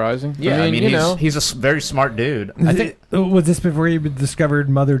not surprising. Yeah, I mean, you know. he's a very smart dude. I think Was this before you discovered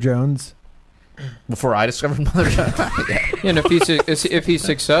Mother Jones? before I discovered Mother Jones. And if he's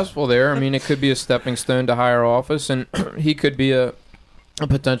successful there, I mean, it could be a stepping stone to higher office, and he could be a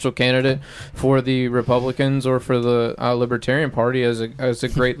potential candidate for the Republicans or for the Libertarian Party as a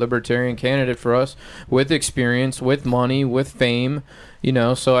great libertarian candidate for us, with experience, with money, with fame. You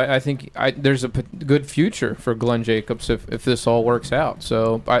know, so I think there's a good future for Glenn Jacobs if this all works out.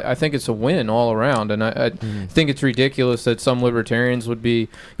 So I think it's a win all around, and I think it's ridiculous that some libertarians would be,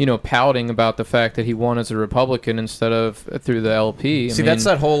 you know, pouting about the fact that he won as a Republican instead of through the LP. See, that's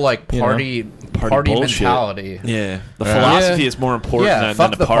that whole like party bullshit. mentality. Yeah, the philosophy is more important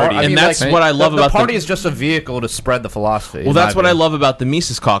than the party. And that's what I love about the party is just a vehicle to spread the philosophy. Well, that's what I love about the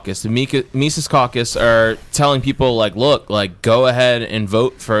Mises Caucus. The Mises Caucus are telling people like, look, like go ahead and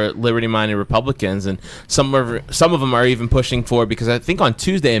vote for liberty-minded Republicans, and some of them are even pushing for, because I think on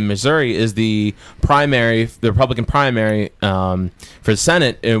Tuesday in Missouri is the Republican primary for the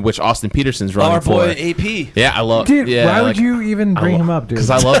Senate, in which Austin Peterson's running Our boy for. AP. Yeah, I love. Dude, yeah, why would you even bring him up, dude? Because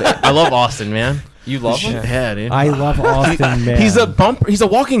I love it. I love Austin, man. You love him? Yeah, dude. I love Austin, man. He's a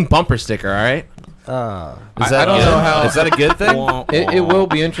walking bumper sticker. All right. Is that I don't know how- is that a good thing? It will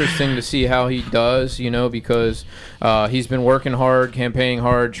be interesting to see how he does, you know, because he's been working hard, campaigning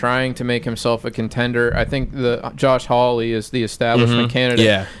hard, trying to make himself a contender. I think Josh Hawley is the establishment candidate.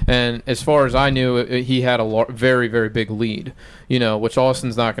 Yeah. And as far as I knew, he had a very, very big lead, you know, which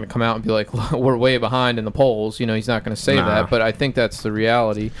Austin's not going to come out and be like, we're way behind in the polls. You know, he's not going to say that, but I think that's the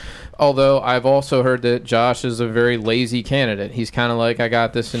reality. Although I've also heard that Josh is a very lazy candidate. He's kind of like, I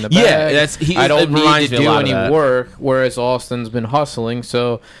got this in the bag. I don't need to do any work, whereas Austin's been hustling.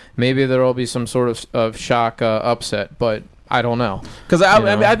 So maybe there will be some sort of shock upset, but I don't know. Because I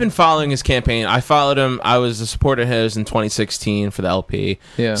mean, I've been following his campaign. I followed him. I was a supporter of his in 2016 for the LP.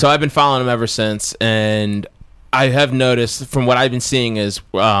 Yeah. So I've been following him ever since, and I have noticed from what I've been seeing is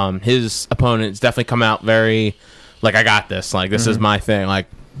his opponents definitely come out very like, I got this. Like, this is my thing. Like,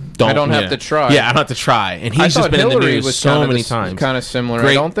 I don't have to try. Yeah, I don't have to try. And he's just been Hillary in the news was so many times. Kind of similar.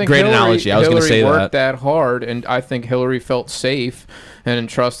 Great, I don't think great analogy. I was going to say Hillary worked that hard, and I think Hillary felt safe and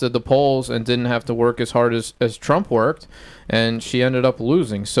entrusted the polls and didn't have to work as hard as Trump worked, and she ended up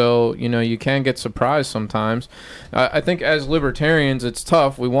losing. So, you know, you can get surprised sometimes. I think as libertarians, it's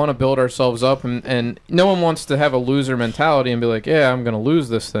tough. We want to build ourselves up, and no one wants to have a loser mentality and be like, yeah, I'm going to lose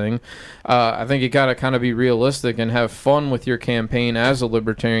this thing. I think you got to kind of be realistic and have fun with your campaign as a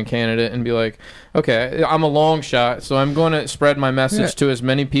libertarian candidate and be like, okay, I'm a long shot, so I'm going to spread my message to as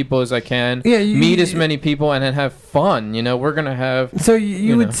many people as I can, meet as many people, and then have fun. You know, we're going to have... So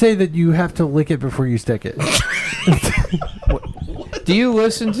you would say that you have to lick it before you stick it. Do you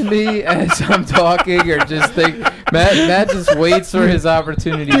listen to me as I'm talking, or just think Matt just waits for his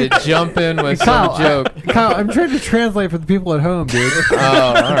opportunity to jump in with some joke? Kyle, I'm trying to translate for the people at home, dude.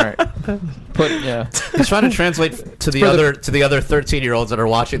 Oh, all right. He's trying to translate to the other 13-year-olds that are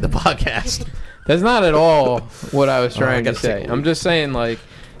watching the podcast. That's not at all what I was trying to say. I'm just saying, like,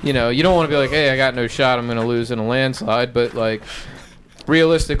 you know, you don't want to be like, hey, I got no shot, I'm going to lose in a landslide, but like,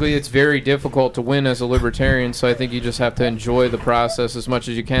 realistically, it's very difficult to win as a libertarian, so I think you just have to enjoy the process as much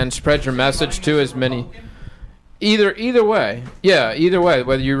as you can. Spread your message to as many... Either way. Yeah, either way.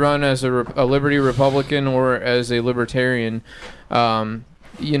 Whether you run as a Liberty Republican or as a Libertarian,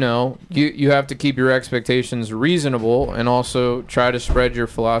 you know, you have to keep your expectations reasonable and also try to spread your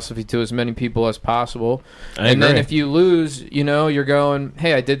philosophy to as many people as possible. And then if you lose, you know, you're going,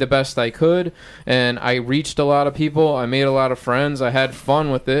 hey, I did the best I could, and I reached a lot of people, I made a lot of friends, I had fun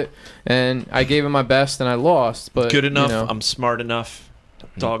with it, and I gave it my best and I lost. But good enough, you know, I'm smart enough,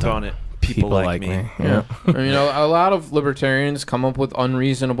 doggone it. People like me. Yeah. You know, a lot of libertarians come up with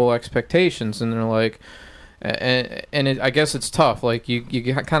unreasonable expectations, and they're like, And I guess it's tough. Like you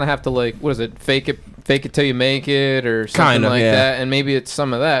kind of have to, like, what is it? Fake it till you make it, or something Kind of, like yeah. that. And maybe it's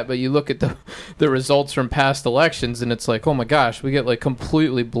some of that. But you look at the results from past elections, and it's like, oh my gosh, we get like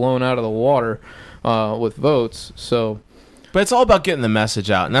completely blown out of the water with votes. So, But it's all about getting the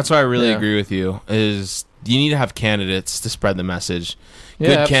message out, and that's why I really Yeah. agree with you. Is you need to have candidates to spread the message. Yeah,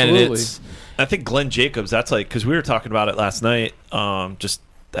 Good absolutely. candidates. I think Glenn Jacobs, that's like, because we were talking about it last night. Just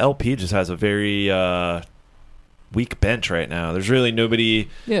the LP just has a very weak bench right now. There's really nobody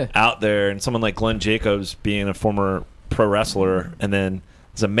yeah. out there, and someone like Glenn Jacobs being a former pro wrestler and then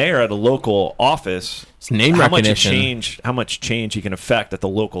as a mayor at a local office, It's name how recognition. much change he can affect at the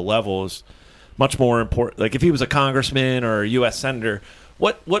local level is much more important. Like if he was a congressman or a U.S. senator,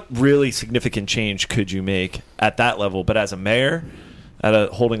 what really significant change could you make at that level? But as a mayor,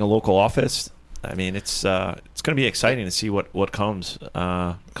 holding a local office, I mean, it's going to be exciting to see what comes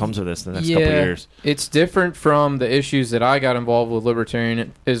of this in the next couple of years. It's different from the issues that I got involved with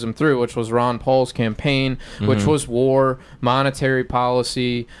libertarianism through, which was Ron Paul's campaign, which was war, monetary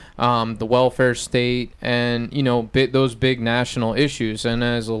policy, the welfare state, and those big national issues. And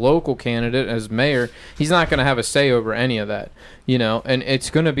as a local candidate, as mayor, he's not going to have a say over any of that. And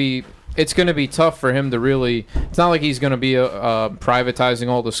it's going to be tough for him to really. It's not like he's going to be privatizing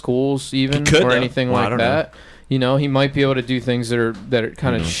all the schools, even, He could, or though. anything Well, I like don't that. He might be able to do things that are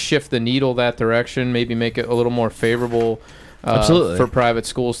kind of shift the needle that direction. Maybe make it a little more favorable Absolutely. for private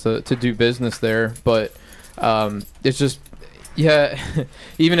schools to do business there. But it's just, yeah.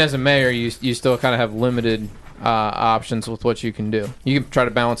 Even as a mayor, you still kind of have limited options with what you can do. You can try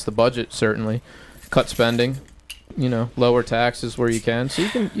to balance the budget, certainly, cut spending. Lower taxes where you can, so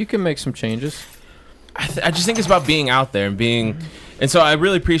you can make some changes. I just think it's about being out there and so I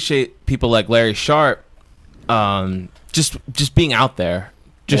really appreciate people like Larry Sharp, just being out there,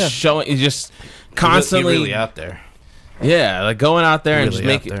 just showing, just constantly really out there. Yeah, like going out there and Really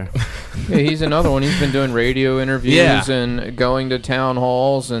just making. out Yeah, there. he's another one. He's been doing radio interviews Yeah. and going to town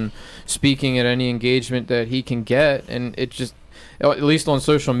halls and speaking at any engagement that he can get, and it just, at least on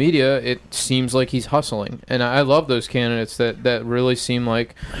social media, it seems like he's hustling. And I love those candidates that really seem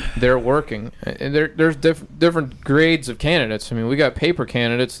like they're working. And there's different grades of candidates. I mean, we got paper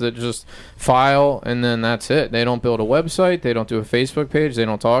candidates that just file and then that's it. They don't build a website. They don't do a Facebook page. They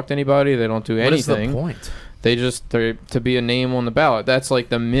don't talk to anybody. They don't do What is anything. the point? They're to be a name on the ballot. That's like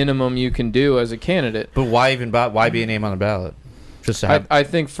the minimum you can do as a candidate. But why be a name on the ballot? Just to have, I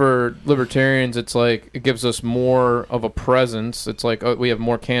think for libertarians, it's like it gives us more of a presence. It's like we have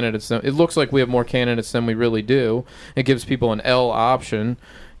more candidates. It looks like we have more candidates than we really do. It gives people an L option,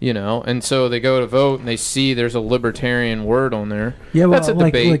 and so they go to vote and they see there's a libertarian word on there. Yeah, well, that's a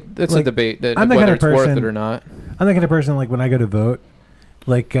debate. That's a debate that I'm the whether kind of it's worth person- it or not. I'm the kind of person, like, when I go to vote,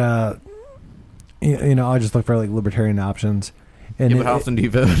 like, I'll just look for, like, libertarian options. And but how often do you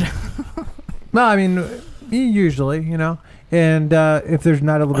vote? No, I mean, usually, And if there's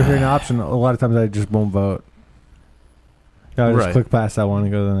not a libertarian option, a lot of times I just won't vote. I'll just Right. click past that one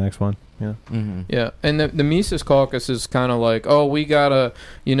and go to the next one. Yeah. Mm-hmm. Yeah, and the Mises Caucus is kind of like, oh, we gotta,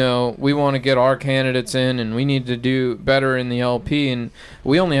 we want to get our candidates in, and we need to do better in the LP, and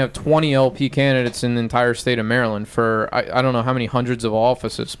we only have 20 LP candidates in the entire state of Maryland for I don't know how many hundreds of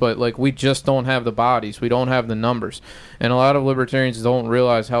offices, but like we just don't have the bodies, we don't have the numbers, and a lot of libertarians don't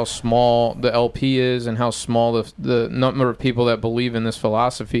realize how small the LP is and how small the number of people that believe in this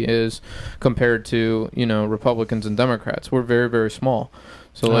philosophy is compared to Republicans and Democrats. We're very, very small.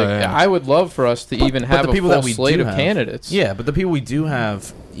 So, I would love for us to even have the a people full that we slate do of have- candidates. Yeah, but the people we do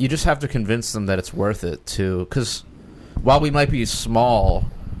have, you just have to convince them that it's worth it too. Because while we might be small,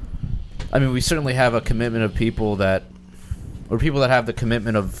 I mean, we certainly have a commitment of people that have the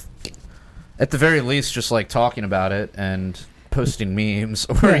commitment of, at the very least, just like talking about it and posting memes,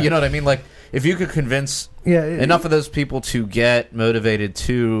 or you know what I mean. Like, if you could convince enough of those people to get motivated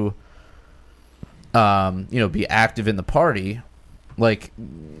to, be active in the party. Like,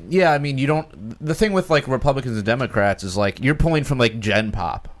 yeah, I mean, you don't. The thing with like Republicans and Democrats is like you're pulling from like Gen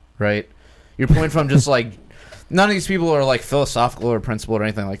Pop, right? You're pulling from just like none of these people are like philosophical or principled or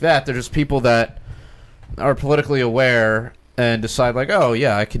anything like that. They're just people that are politically aware and decide like, oh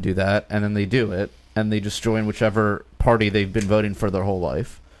yeah, I could do that, and then they do it, and they just join whichever party they've been voting for their whole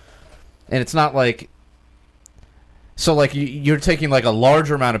life. And it's not like. So like you're taking like a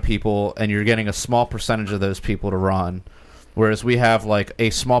larger amount of people and you're getting a small percentage of those people to run. Whereas we have, like, a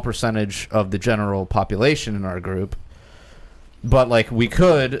small percentage of the general population in our group. But, like, we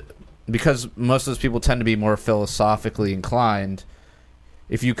could, because most of those people tend to be more philosophically inclined,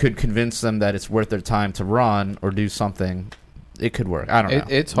 if you could convince them that it's worth their time to run or do something, it could work. I don't know.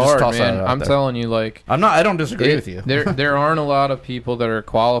 It's Just hard, toss that man. out I'm there. telling you, like, I don't disagree with you. There aren't a lot of people that are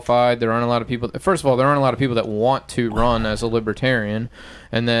qualified. There aren't a lot of people. First of all, there aren't a lot of people that want to run as a libertarian,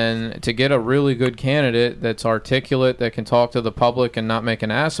 and then to get a really good candidate that's articulate, that can talk to the public and not make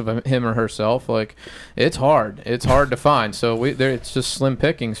an ass of him or herself, like, it's hard. It's hard to find. So it's just slim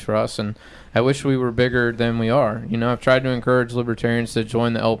pickings for us, and I wish we were bigger than we are. You know, I've tried to encourage libertarians to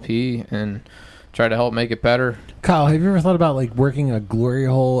join the LP and try to help make it better. Kyle, have you ever thought about like working a glory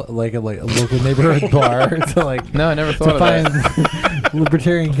hole, like a local neighborhood bar to like? No, I never thought to of find that.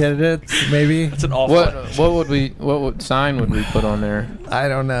 libertarian candidates, maybe. It's an awful. What sign would we put on there? I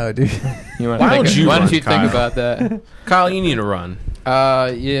don't know, dude. Why don't you why run, don't you Kyle? think about that? Kyle, you need to run.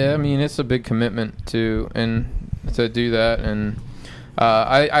 Yeah, I mean, it's a big commitment to do that, and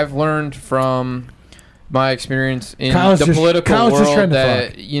I've learned from my experience in the political world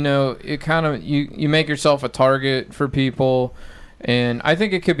that it kind of you make yourself a target for people, and I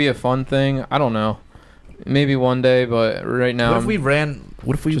think it could be a fun thing. I don't know, maybe one day, but right now, What if we ran?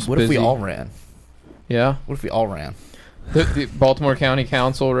 What if we busy. all ran? Yeah, What if we all ran? the Baltimore County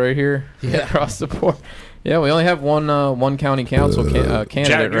Council right here, Yeah. across the board. Yeah, we only have one county council Jared,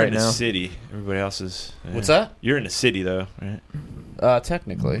 candidate you're right in the now. city. Everybody else is. Yeah. What's that? You're in the city though, right?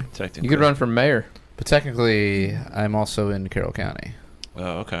 Technically, Technically. You could run for mayor. but technically, I'm also in Carroll County.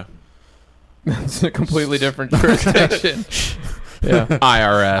 Oh, okay. It's a completely different jurisdiction. Yeah.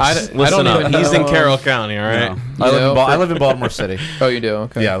 IRS. I Listen don't up. even He's know, in Carroll County, all right? No. I live in Baltimore City. Oh, you do?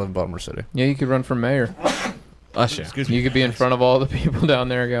 Okay. Yeah, I live in Baltimore City. Yeah, you could run for mayor. Usher. Excuse me. You could be in front of all the people down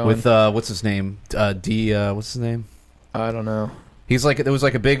there going. With what's his name? What's his name? I don't know. He's like there was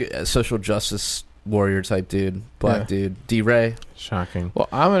like a big social justice warrior type dude, black dude, D. Ray. Shocking. Well,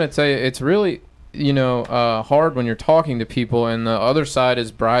 I'm going to tell you, it's really, hard when you're talking to people and the other side is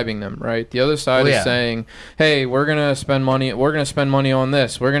bribing them, right? The other side is saying, hey, we're going to spend money on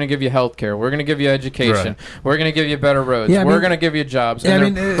this. We're going to give you health care. We're going to give you education. Right. We're going to give you better roads. Yeah, we're going to give you jobs. Yeah, And I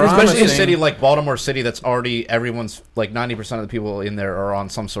mean, they're Especially in a promising- city like Baltimore City, that's already everyone's like 90% of the people in there are on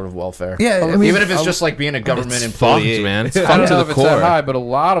some sort of welfare. Yeah, I mean, even if it's just like being a government It's fucked, employee, man. It's I fucked don't to know the if it's that core. high, but a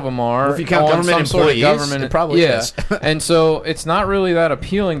lot of them are. Well, if you count on government some sort of employees, it probably is. And so it's not really that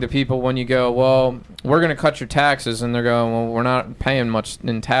appealing to people when you go, well, we're going to cut your taxes, and they're going, well, we're not paying much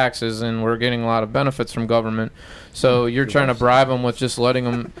in taxes, and we're getting a lot of benefits from government. So you're trying to bribe them with just letting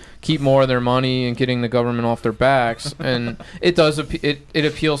them keep more of their money and getting the government off their backs, and it does it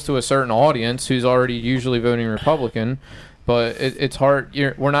appeals to a certain audience who's already usually voting Republican. But it's hard.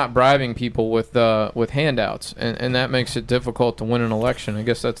 We're not bribing people with handouts, and that makes it difficult to win an election. I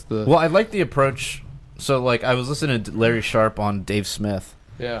guess that's the Well, I like the approach. So, like, I was listening to Larry Sharp on Dave Smith,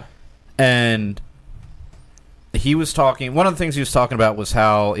 yeah. and he was talking. One of the things he was talking about was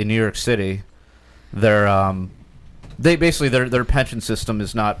how in New York City, their pension system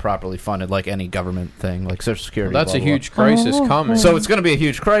is not properly funded, like any government thing, like Social Security. Well, that's blah, a blah, huge crisis coming. So it's going to be a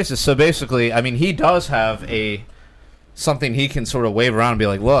huge crisis. So basically, I mean, he does have something he can sort of wave around and be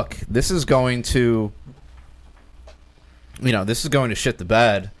like, look, this is going to shit the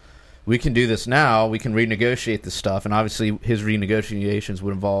bed. We can do this now. We can renegotiate this stuff. And obviously his renegotiations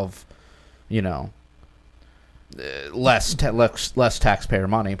would involve, less taxpayer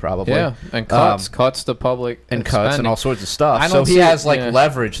money probably. Yeah, and cuts to public and cuts spending. and all sorts of stuff. I So don't he see has it- like yeah.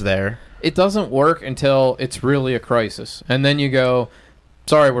 leverage there. It doesn't work until it's really a crisis, and then you go,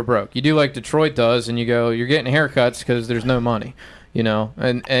 sorry, we're broke. You do like Detroit does, and you go, you're getting haircuts because there's no money,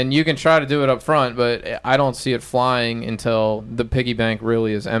 and you can try to do it up front, but I don't see it flying until the piggy bank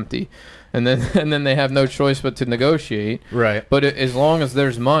really is empty, and then they have no choice but to negotiate. Right. But as long as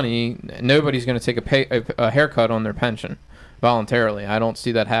there's money, nobody's going to take a haircut on their pension voluntarily. I don't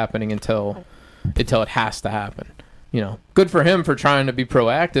see that happening until it has to happen. Good for him for trying to be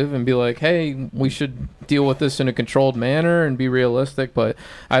proactive and be like, hey, we should deal with this in a controlled manner and be realistic, but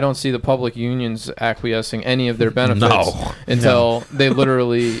I don't see the public unions acquiescing any of their benefits until they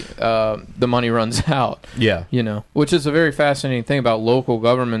literally, the money runs out. Yeah. Which is a very fascinating thing about local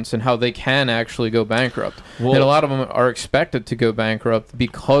governments and how they can actually go bankrupt. Well- and a lot of them are expected to go bankrupt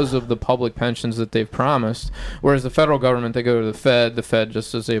because of the public pensions that they've promised, whereas the federal government, they go to the Fed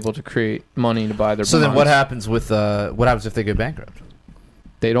just is able to create money to buy their So then bonds. what happens if they go bankrupt?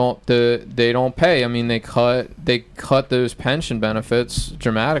 They don't pay. I mean, they cut those pension benefits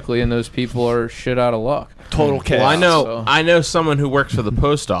dramatically, and those people are shit out of luck. Total chaos. Well, I know someone who works for the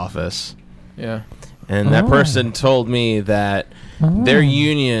post office, Yeah. and that person told me that their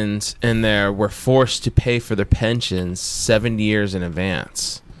unions in there were forced to pay for their pensions 70 years in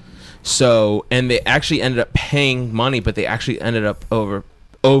advance. So, and they actually ended up paying money, but they actually ended up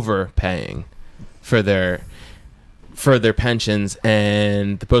overpaying for their for their pensions,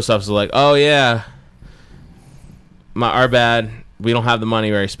 and the post office was like, "Oh yeah, our bad. We don't have the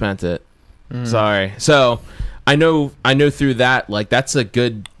money where I spent it. Sorry." So I know through that, like, that's a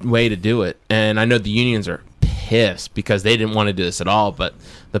good way to do it, and I know the unions are pissed because they didn't want to do this at all, but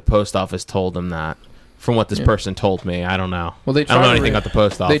the post office told them that. From what this person told me, I don't know. Well, I don't know anything about the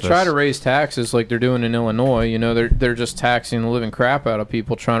post office. They try to raise taxes like they're doing in Illinois. You know, they're just taxing the living crap out of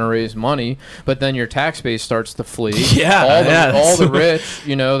people trying to raise money. But then your tax base starts to flee. Yeah, all the rich,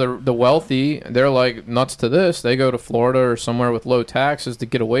 you know, the wealthy, they're like nuts to this. They go to Florida or somewhere with low taxes to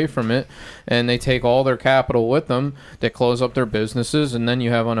get away from it, and they take all their capital with them. They close up their businesses, and then you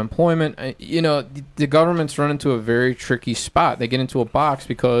have unemployment. You know, the government's run into a very tricky spot. They get into a box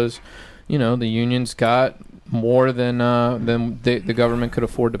because, you know, the unions got more than the government could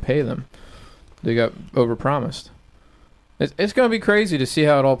afford to pay them. They got overpromised. It's going to be crazy to see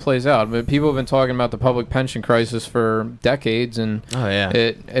how it all plays out. But people have been talking about the public pension crisis for decades, and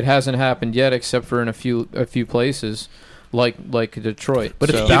it hasn't happened yet, except for in a few places, like Detroit.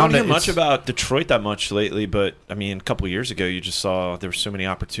 But so, you don't hear much about Detroit that much lately. But I mean, a couple of years ago, you just saw there were so many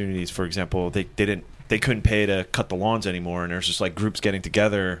opportunities. For example, they couldn't pay to cut the lawns anymore, and there's just like groups getting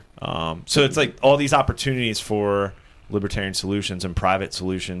together. So it's like all these opportunities for libertarian solutions and private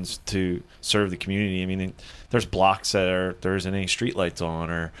solutions to serve the community. I mean, there's blocks that there isn't any streetlights on,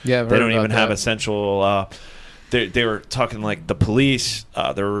 or they don't even have essential. They were talking like the police.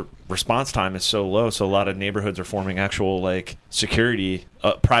 Their response time is so low, so a lot of neighborhoods are forming actual like security,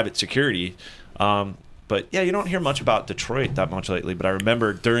 private security. But yeah, you don't hear much about Detroit that much lately. But I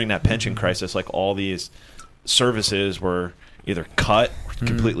remember during that pension crisis, like all these services were either cut or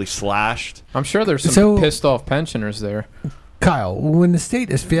completely slashed. I'm sure there's some pissed off pensioners there. Kyle, when the state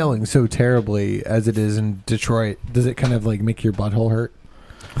is failing so terribly as it is in Detroit, does it kind of like make your butthole hurt?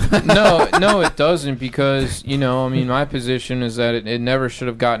 No, it doesn't, because, you know, I mean, my position is that it never should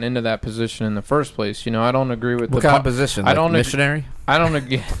have gotten into that position in the first place. You know, I don't agree with what kind of position? I don't missionary. I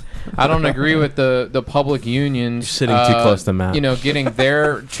don't agree with the public unions. You're sitting too close to Matt. You know, getting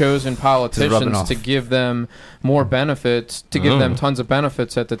their chosen politicians to give them more benefits, to give them tons of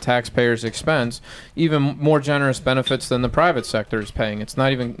benefits at the taxpayer's expense, even more generous benefits than the private sector is paying. It's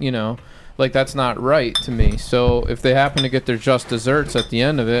not even, you know, like, that's not right to me. So if they happen to get their just desserts at the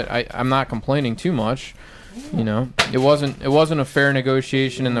end of it, I'm not complaining too much. You know, it wasn't a fair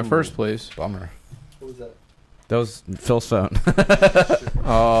negotiation in the first place. Bummer. What was that? That was Phil's phone.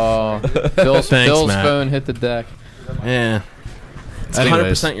 Oh, Phil's phone hit the deck. Yeah, it's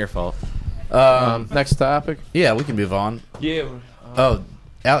 100% your fault. Next topic. Yeah, we can move on. Yeah. Oh,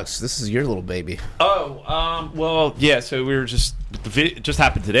 Alex, this is your little baby. Oh, well, yeah. So we were the video just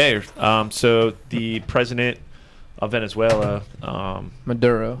happened today. So the president of Venezuela,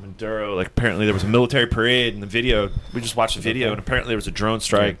 Maduro, like, apparently there was a military parade in the video. We just watched the video, and apparently there was a drone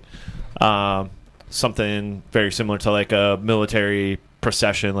strike. Something very similar to like a military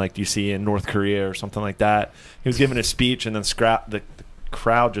procession like you see in North Korea or something like that. He was giving a speech, and then the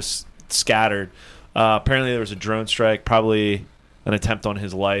crowd just scattered. Apparently there was a drone strike, probably an attempt on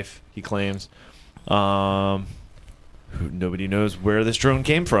his life, he claims. Nobody knows where this drone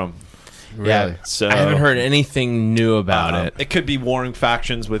came from. Really? Yeah, so I haven't heard anything new about it. It could be warring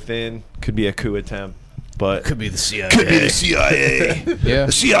factions within, could be a coup attempt. But could be the CIA. Could be the CIA. Yeah.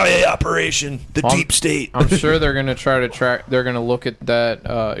 The CIA operation. The deep state. I'm sure they're going to try to track. They're going to look at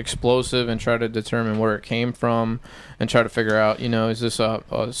that explosive and try to determine where it came from, and try to figure out, you know, is this a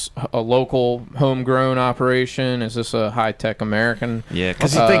local homegrown operation? Is this a high tech American? Yeah,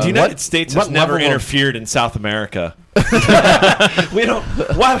 because the United States has never interfered in South America. we don't.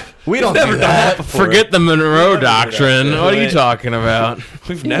 What? We don't never do that. Forget the Monroe Doctrine. What are you talking about?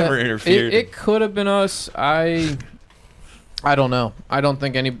 We've never interfered. It could have been us. I don't know. I don't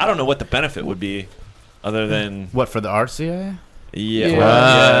know what the benefit would be, other than what, for the RCA.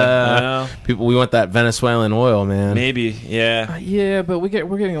 Yeah. People, we want that Venezuelan oil, man. Maybe, yeah. Yeah, but we're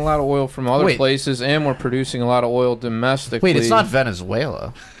getting a lot of oil from other places, and we're producing a lot of oil domestically. Wait, it's not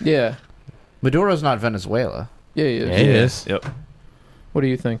Venezuela. Yeah. Maduro's not Venezuela. Yeah, he is. Yep. What are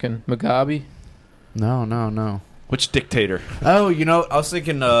you thinking, Mugabe? No. Which dictator? Oh, you know, I was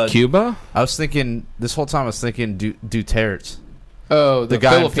thinking Cuba. I was thinking this whole time. I was thinking Duterte. Oh, the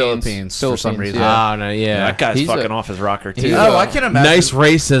guy in Philippines for some reason. Yeah. Oh, no, yeah. That guy's fucking off his rocker too. I can imagine. Nice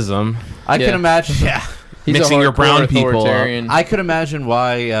racism. I can imagine. Yeah. He's mixing your brown people up. I could imagine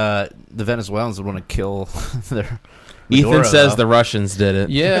why the Venezuelans would want to kill their. Ethan says the Russians did it.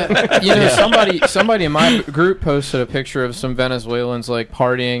 Yeah, you know, somebody in my group posted a picture of some Venezuelans like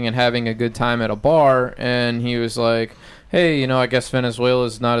partying and having a good time at a bar, and he was like, hey, I guess Venezuela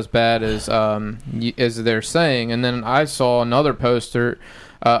is not as bad as they're saying. And then I saw another picture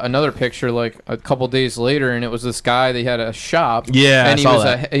like a couple days later, and it was this guy. They had a shop, and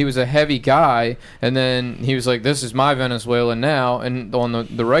he was a heavy guy. And then he was like, "This is my Venezuela now." And on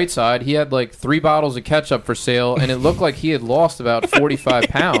the right side, he had like 3 bottles of ketchup for sale, and it looked like he had lost about 45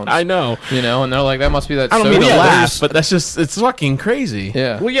 pounds. I know, and they're like, "That must be that." I don't soda." mean to laugh, but that's just it's fucking crazy.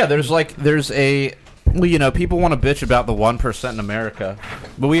 Yeah. Well, yeah. People want to bitch about the 1% in America,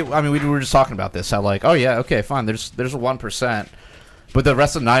 but we were just talking about this. How like, oh yeah, okay, fine. There's a 1%. But the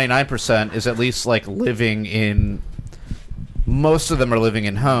rest of 99% is at least like living in. Most of them are living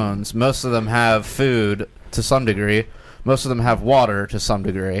in homes. Most of them have food to some degree. Most of them have water to some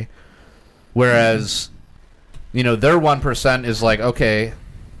degree. Whereas, their 1% is like, okay,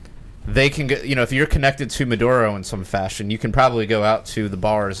 they can get. If you're connected to Maduro in some fashion, you can probably go out to the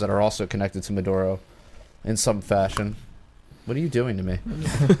bars that are also connected to Maduro in some fashion. What are you doing to me?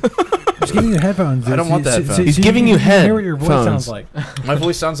 Just giving you headphones. I don't want the headphones. He's giving you head. Hear what your voice phones. sounds like. My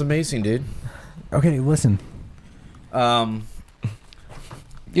voice sounds amazing, dude. Okay, listen. Yeah,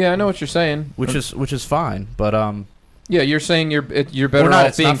 I know what you're saying. Which is fine, but Yeah, you're saying you're better We're not, off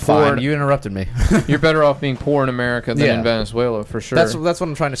it's being not poor. fine. You interrupted me. You're better off being poor in America than Yeah. in Venezuela, for sure. That's what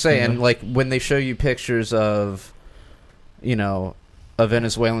I'm trying to say. And like when they show you pictures of, a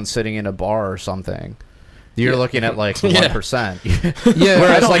Venezuelan sitting in a bar or something, you're looking at like 1%. Yeah,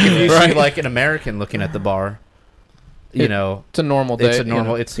 Whereas like if you see like an American looking at the bar, it's a normal day. it's a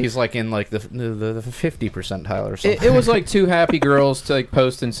normal. He's like in like the 50 percentile or something. It was like 2 happy girls to like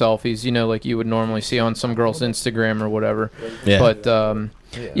posting selfies, like you would normally see on some girl's Instagram or whatever. Yeah. But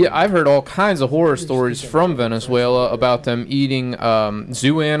yeah, I've heard all kinds of horror stories from Venezuela about them eating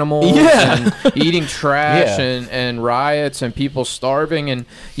zoo animals and eating trash and riots and people starving, and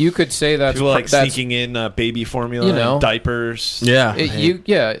you could say that's People like sneaking in baby formula, and diapers.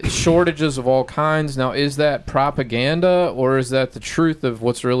 Yeah. Shortages of all kinds. Now, is that propaganda or is that the truth of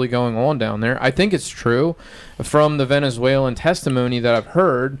what's really going on down there? I think it's true from the Venezuelan testimony that I've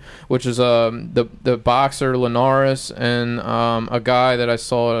heard, which is the boxer Linares and a guy that I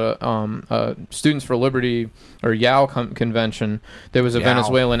saw at Students for Liberty or YOW convention. There was a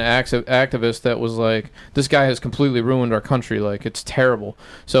Venezuelan activist that was like, this guy has completely ruined our country. Like, it's terrible.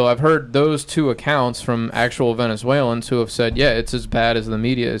 So I've heard those 2 accounts from actual Venezuelans who have said, yeah, it's as bad as the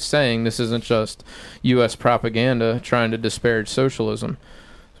media is saying. This isn't just U.S. propaganda trying to disparage socialism.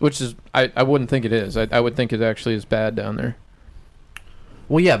 Which is, I wouldn't think it is. I would think it actually is bad down there.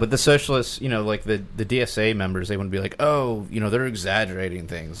 Well, yeah, but the socialists, like the DSA members, they wouldn't be like, oh, they're exaggerating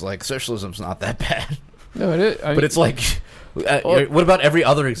things. Like, socialism's not that bad. No, it is. But it's like, what about every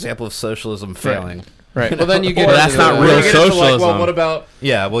other example of socialism failing? Right. Well, then you get. Well, that's not real socialism. Like, well, what about?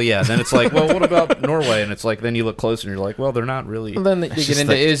 Yeah. Well, yeah. Then it's like, well, what about Norway? And it's like, then you look closer and you're like, well, they're not really. Well, then you get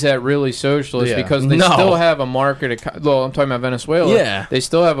into is that really socialist? Yeah. Because they still have a market. Well, I'm talking about Venezuela. Yeah. They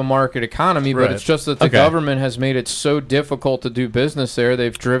still have a market economy, but it's just that the government has made it so difficult to do business there.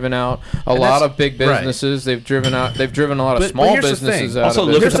 They've driven out a lot of big businesses. They've driven a lot of small businesses out. Also, of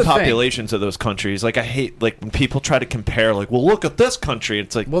it. look at the populations of those countries. Like, I hate like when people try to compare. Like, well, look at this country.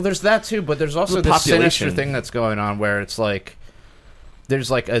 It's like, well, there's that too, but there's also this sinister thing that's going on where it's like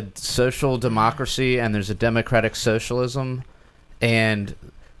there's like a social democracy and there's a democratic socialism, and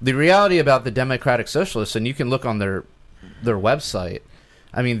the reality about the democratic socialists, and you can look on their website,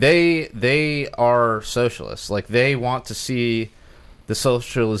 I mean they are socialists. Like, they want to see the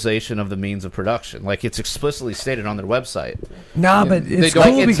socialization of the means of production. Like, it's explicitly stated on their website. Nah, but it's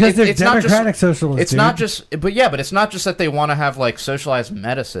cool because they're democratic socialists. It's not just, but it's not just that they want to have like socialized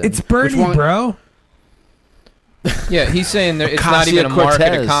medicine. It's Bernie, bro. Yeah, he's saying that it's not even a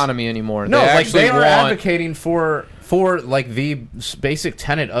market economy anymore. No, they are advocating for like the basic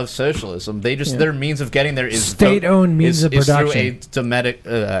tenet of socialism. They just their means of getting there is state-owned means of production through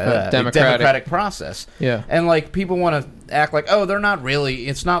a democratic process. Yeah, and like people want to act like, oh, they're not really.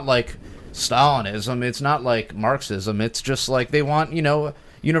 It's not like Stalinism. It's not like Marxism. It's just like they want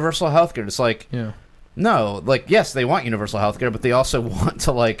universal healthcare. It's like no, like yes, they want universal healthcare, but they also want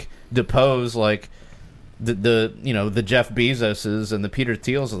to like depose like the Jeff Bezoses and the Peter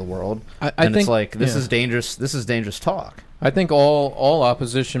Thiels of the world. I think, it's like this is dangerous. This is dangerous talk. I think all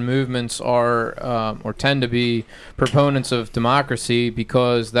opposition movements are or tend to be proponents of democracy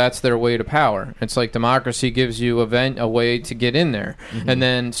because that's their way to power. It's like democracy gives you a way to get in there, and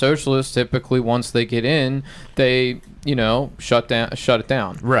then socialists typically once they get in, they shut it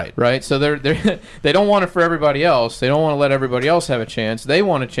down. Right. So they don't want it for everybody else. They don't want to let everybody else have a chance. They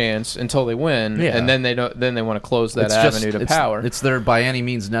want a chance until they win, and then they want to close that avenue to power. It's their by any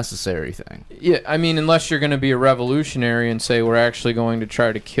means necessary thing. Yeah, I mean, unless you're going to be a revolutionary and say we're actually going to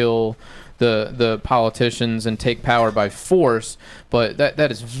try to kill the politicians and take power by force, but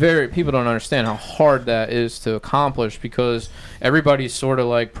that is people don't understand how hard that is to accomplish because everybody's sort of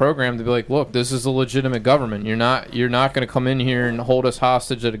like programmed to be like, look, this is a legitimate government. You're not going to come in here and hold us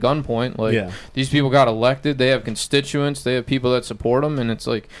hostage at a gunpoint. Like these people got elected, they have constituents, they have people that support them, and it's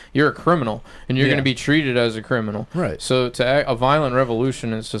like you're a criminal and you're going to be treated as a criminal. Right. So a violent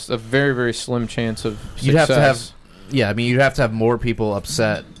revolution is just a very, very slim chance of success. You'd have to have more people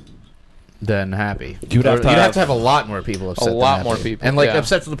upset than happy. You'd have to have a lot more people upset. A lot more people, and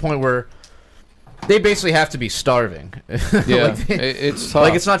upset to the point where they basically have to be starving. Yeah, it's tough.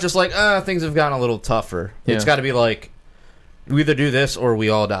 Like it's not just like things have gotten a little tougher. Yeah. It's got to be like we either do this or we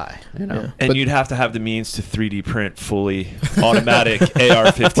all die. And you'd have to have the means to 3D print fully automatic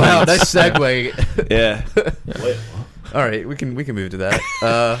AR-15s. Wow, nice segue. Yeah. All right, we can move to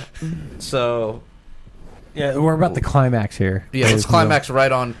that. So yeah, we're about the climax here. Yeah, let's climax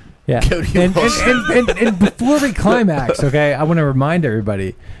right on. Yeah, and before we climax, okay, I want to remind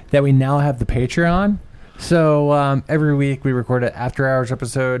everybody that we now have the Patreon. So every week we record an after hours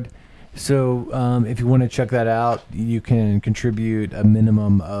episode. So if you want to check that out, you can contribute a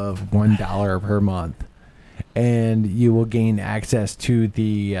minimum of $1 per month, and you will gain access to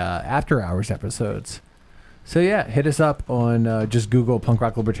the after hours episodes. So yeah, hit us up on just Google Punk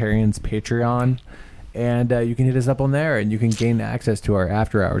Rock Libertarians Patreon. And you can hit us up on there, and you can gain access to our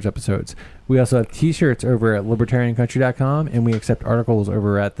After Hours episodes. We also have T-shirts over at libertariancountry.com, and we accept articles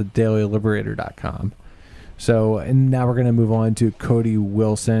over at thedailyliberator.com. So, and now we're going to move on to Cody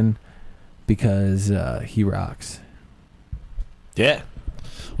Wilson because he rocks. Yeah.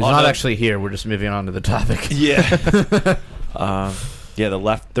 He's not actually here. We're just moving on to the topic. Yeah. Yeah, the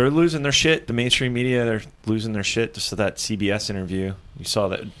left, they're losing their shit. The mainstream media, they're losing their shit just to that CBS interview. You saw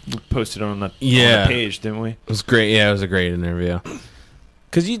that posted on the page, didn't we? It was great. Yeah, it was a great interview.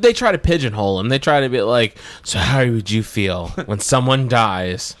 Because they try to pigeonhole him. They try to be like, so how would you feel when someone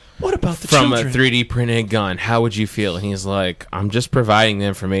dies what about the from children? A 3D printed gun? How would you feel? And he's like, I'm just providing the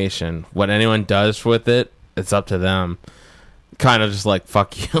information. What anyone does with it, it's up to them. Kind of just like,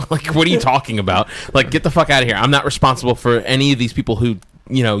 fuck you. Like, what are you talking about? Like, get the fuck out of here. I'm not responsible for any of these people who,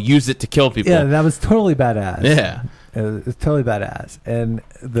 use it to kill people. Yeah, that was totally badass. Yeah. It was totally badass. And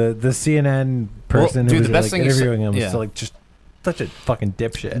the CNN person who was interviewing him was like just such a fucking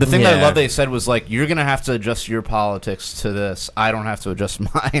dipshit. The thing that I love they said was like, you're going to have to adjust your politics to this. I don't have to adjust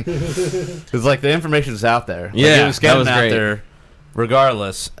mine. Because like the information's out there. Like, yeah, it was getting out there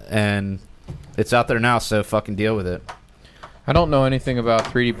regardless. And it's out there now, so fucking deal with it. I don't know anything about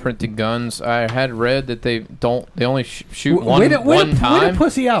 3D printed guns. I had read that they only shoot one time. Way to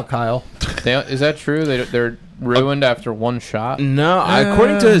pussy out, Kyle. Is that true? They're ruined after one shot? No,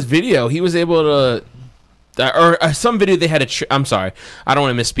 according to his video, he was able to... Or some video they had... I'm sorry. I don't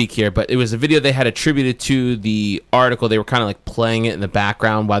want to misspeak here, but it was a video they had attributed to the article. They were kind of like playing it in the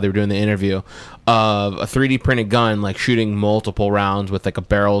background while they were doing the interview of a 3D printed gun like shooting multiple rounds with like a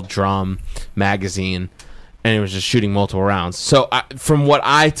barrel drum magazine. And it was just shooting multiple rounds. So from what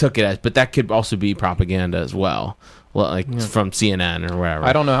I took it as, but that could also be propaganda as well, from CNN or wherever.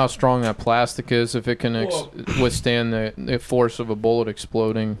 I don't know how strong that plastic is, if it can withstand the force of a bullet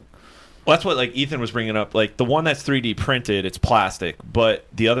exploding. Well, that's what like Ethan was bringing up. Like the one that's 3D printed, it's plastic. But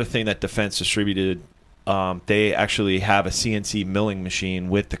the other thing that Defense distributed, they actually have a CNC milling machine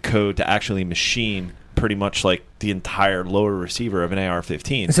with the code to actually machine pretty much like the entire lower receiver of an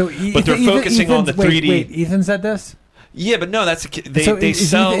AR-15. So but they're focusing on the 3D. Wait, Ethan said this? Yeah, but no, that's they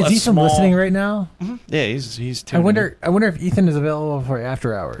sell Is a Ethan small... listening right now? Mm-hmm. Yeah, he's I wonder if Ethan is available for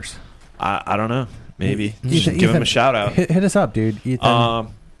after hours. I don't know. Maybe Ethan, give him a shout out. Hit us up, dude.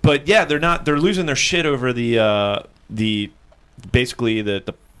 Ethan. But yeah, they're losing their shit over the basically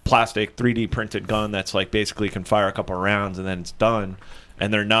the plastic 3D printed gun that's like basically can fire a couple of rounds and then it's done.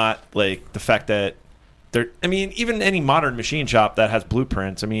 And they're not like the fact that even any modern machine shop that has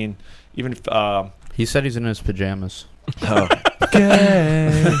blueprints. I mean, even if he said he's in his pajamas. Oh.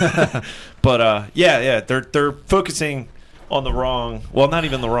 Okay. But yeah, they're focusing on the wrong. Well, not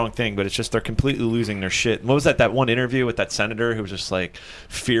even the wrong thing, but it's just they're completely losing their shit. What was that one interview with that senator who was just like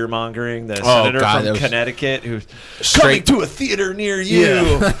fear mongering? The senator from Connecticut who's coming to a theater near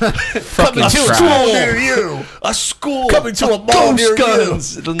you, Coming to a school near you, a school coming to a mall near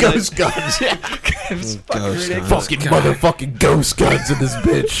guns. you, ghost guns, fucking motherfucking ghost guns in this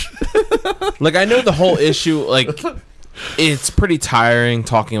bitch. Like, I know the whole issue, like, it's pretty tiring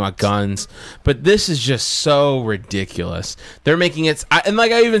talking about guns, but this is just so ridiculous. They're making it, and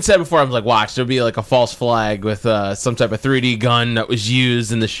like I even said before, I was like, watch, there'll be like a false flag with some type of 3D gun that was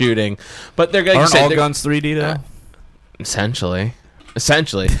used in the shooting. But they're going to say all guns 3D though? Essentially.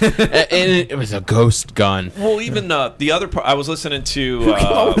 And it was a ghost gun. Well, even the other part, I was listening to.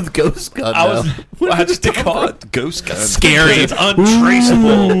 With ghost gun. I just call it ghost gun. Scary. It's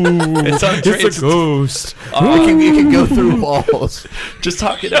untraceable. It's untraceable. It's a ghost. It can go through walls. Just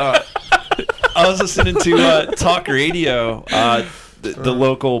talking. I was listening to talk radio. The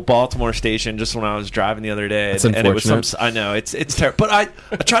local Baltimore station just when I was driving the other day. That's and it was unfortunate. I know it's terrible. But I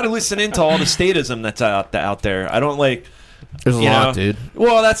try to listen into all the statism that's out there. I don't like. There's a lot, dude.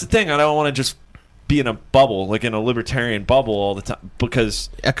 Well, that's the thing. I don't want to just be in a bubble, like in a libertarian bubble all the time, because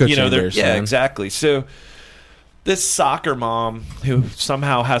Echo chambers, man. exactly. So this soccer mom who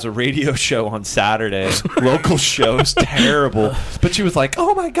somehow has a radio show on Saturday, local show, is terrible. But she was like,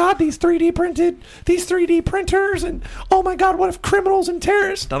 "Oh my God, these 3D printers, and oh my God, what if criminals and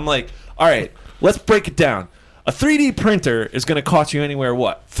terrorists?" And I'm like, "All right, let's break it down. A 3D printer is going to cost you anywhere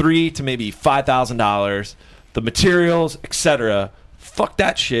 $3,000 to maybe $5,000." The materials, etc. Fuck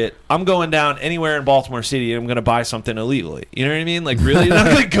that shit. I'm going down anywhere in Baltimore City and I'm going to buy something illegally. You know what I mean? Like, really? You're not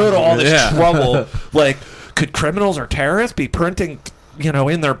going to go to all this trouble. Like, could criminals or terrorists be printing,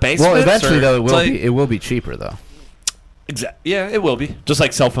 in their basements? Well, eventually, though, it will be cheaper, though. Exactly. Yeah, it will be. Just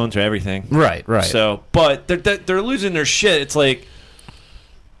like cell phones or everything. Right. So, but they're losing their shit. It's like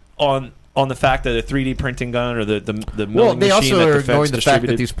on the fact that a 3D printing gun or the milling well, they machine also that are Defense ignoring the fact that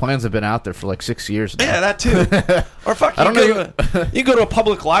distributed. these plans have been out there for like 6 years now. Yeah, that too. Or fuck, you go to a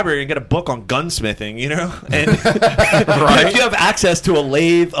public library and get a book on gunsmithing, and if you have access to a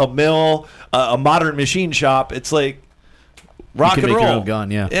lathe, a mill, a modern machine shop, it's like rock you can and make roll. your own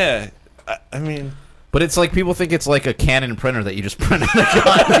gun, yeah. Yeah, I mean, but it's like people think it's like a Canon printer that you just print on a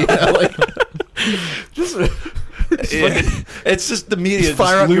gun. It's just the media. Just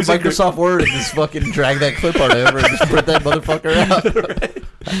fire up your Microsoft Word and just fucking drag that clip art over and just print that motherfucker out. Right.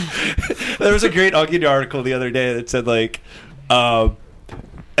 There was a great Onion article the other day that said like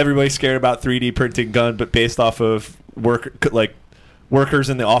everybody's scared about 3D printing gun, but based off of workers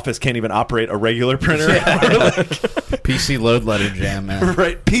in the office can't even operate a regular printer. PC load letter jam, man.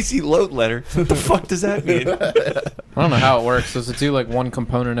 Right, PC load letter. What the fuck does that mean? I don't know how it works. Does it do like one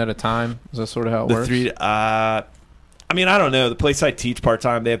component at a time? Is that sort of how it works? I mean, I don't know. The place I teach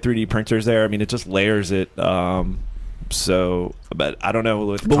part-time, they have 3D printers there. I mean, it just layers it. So, but I don't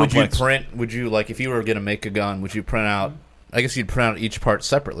know. But would you, like, if you were going to make a gun, would you print out, I guess you'd print out each part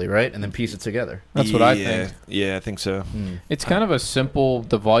separately, right? And then piece it together. That's what I think. Yeah, I think so. It's kind of a simple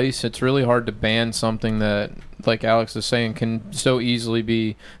device. It's really hard to ban something that, like Alex is saying, can so easily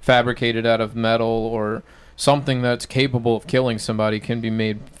be fabricated out of metal, or something that's capable of killing somebody can be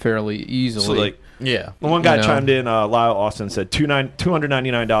made fairly easily. So, like, yeah. The one guy chimed in, Lyle Austin said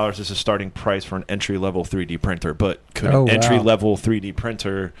 $299 is a starting price for an entry-level 3D printer, but could an entry-level 3D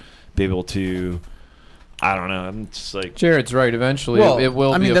printer be able to... I don't know. I'm just like... Jared's right. Eventually, it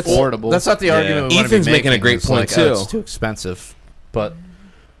will be affordable. That's not the argument we want to be Ethan's making a great point, too. It's too expensive. But,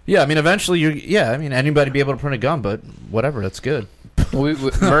 yeah, I mean, eventually, anybody be able to print a gun, but whatever, that's good.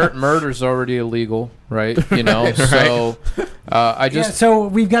 Murder's already illegal, right? So so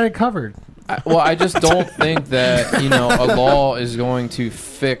we've got it covered. I just don't think that a law is going to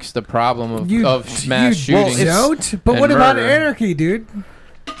fix the problem of mass shootings. But what about anarchy, dude?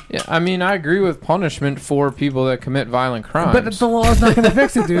 Yeah, I mean, I agree with punishment for people that commit violent crimes. But the law's not going to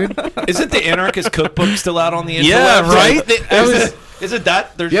fix it, dude. Isn't the Anarchist Cookbook still out on the internet? Yeah, right? Isn't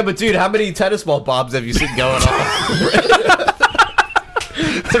that... Yeah, but dude, how many tennis ball bombs have you seen going off?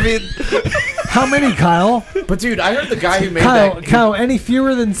 I mean... How many, Kyle? But dude, I heard the guy who made Kyle, any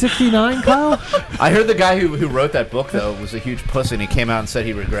fewer than 69, Kyle? I heard the guy who wrote that book, though, was a huge pussy, and he came out and said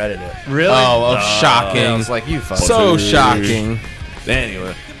he regretted it. Really? Shocking. I was like, you fuck. So shocking.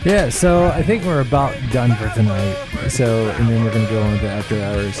 Anyway. Yeah, so I think we're about done for tonight. And then we're going to go on to After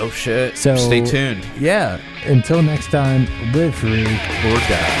Hours. Oh, shit. So stay tuned. Yeah. Until next time, live free or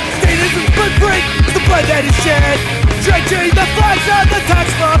die. Statism blood break is the blood that is shed. Drenching the flags on the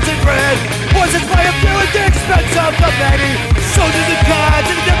tax bombs in red. Poisons by a few at the expense of the many. Soldiers and gods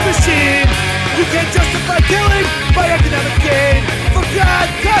in a death machine. You can't justify killing by economic gain. For God,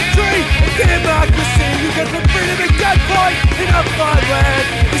 country, and democracy, you can put freedom in gunpoint in a foreign land.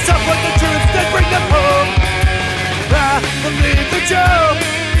 You support the troops, then bring them home. I believe that you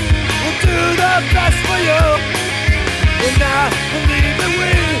will do the best for you. And I believe that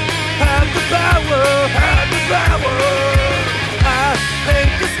we have the power, have the power. I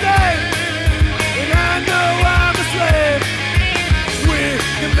hate the state, and I know I'm a slave. We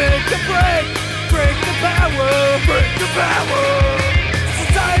can make the break the power, break the power.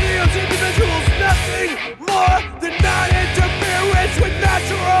 Society owes individuals nothing more than non-interference with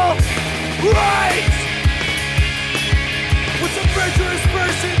natural rights. Once a virtuous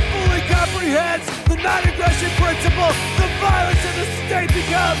person fully comprehends the non-aggression principle, the violence of the state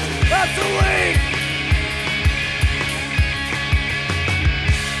becomes obsolete.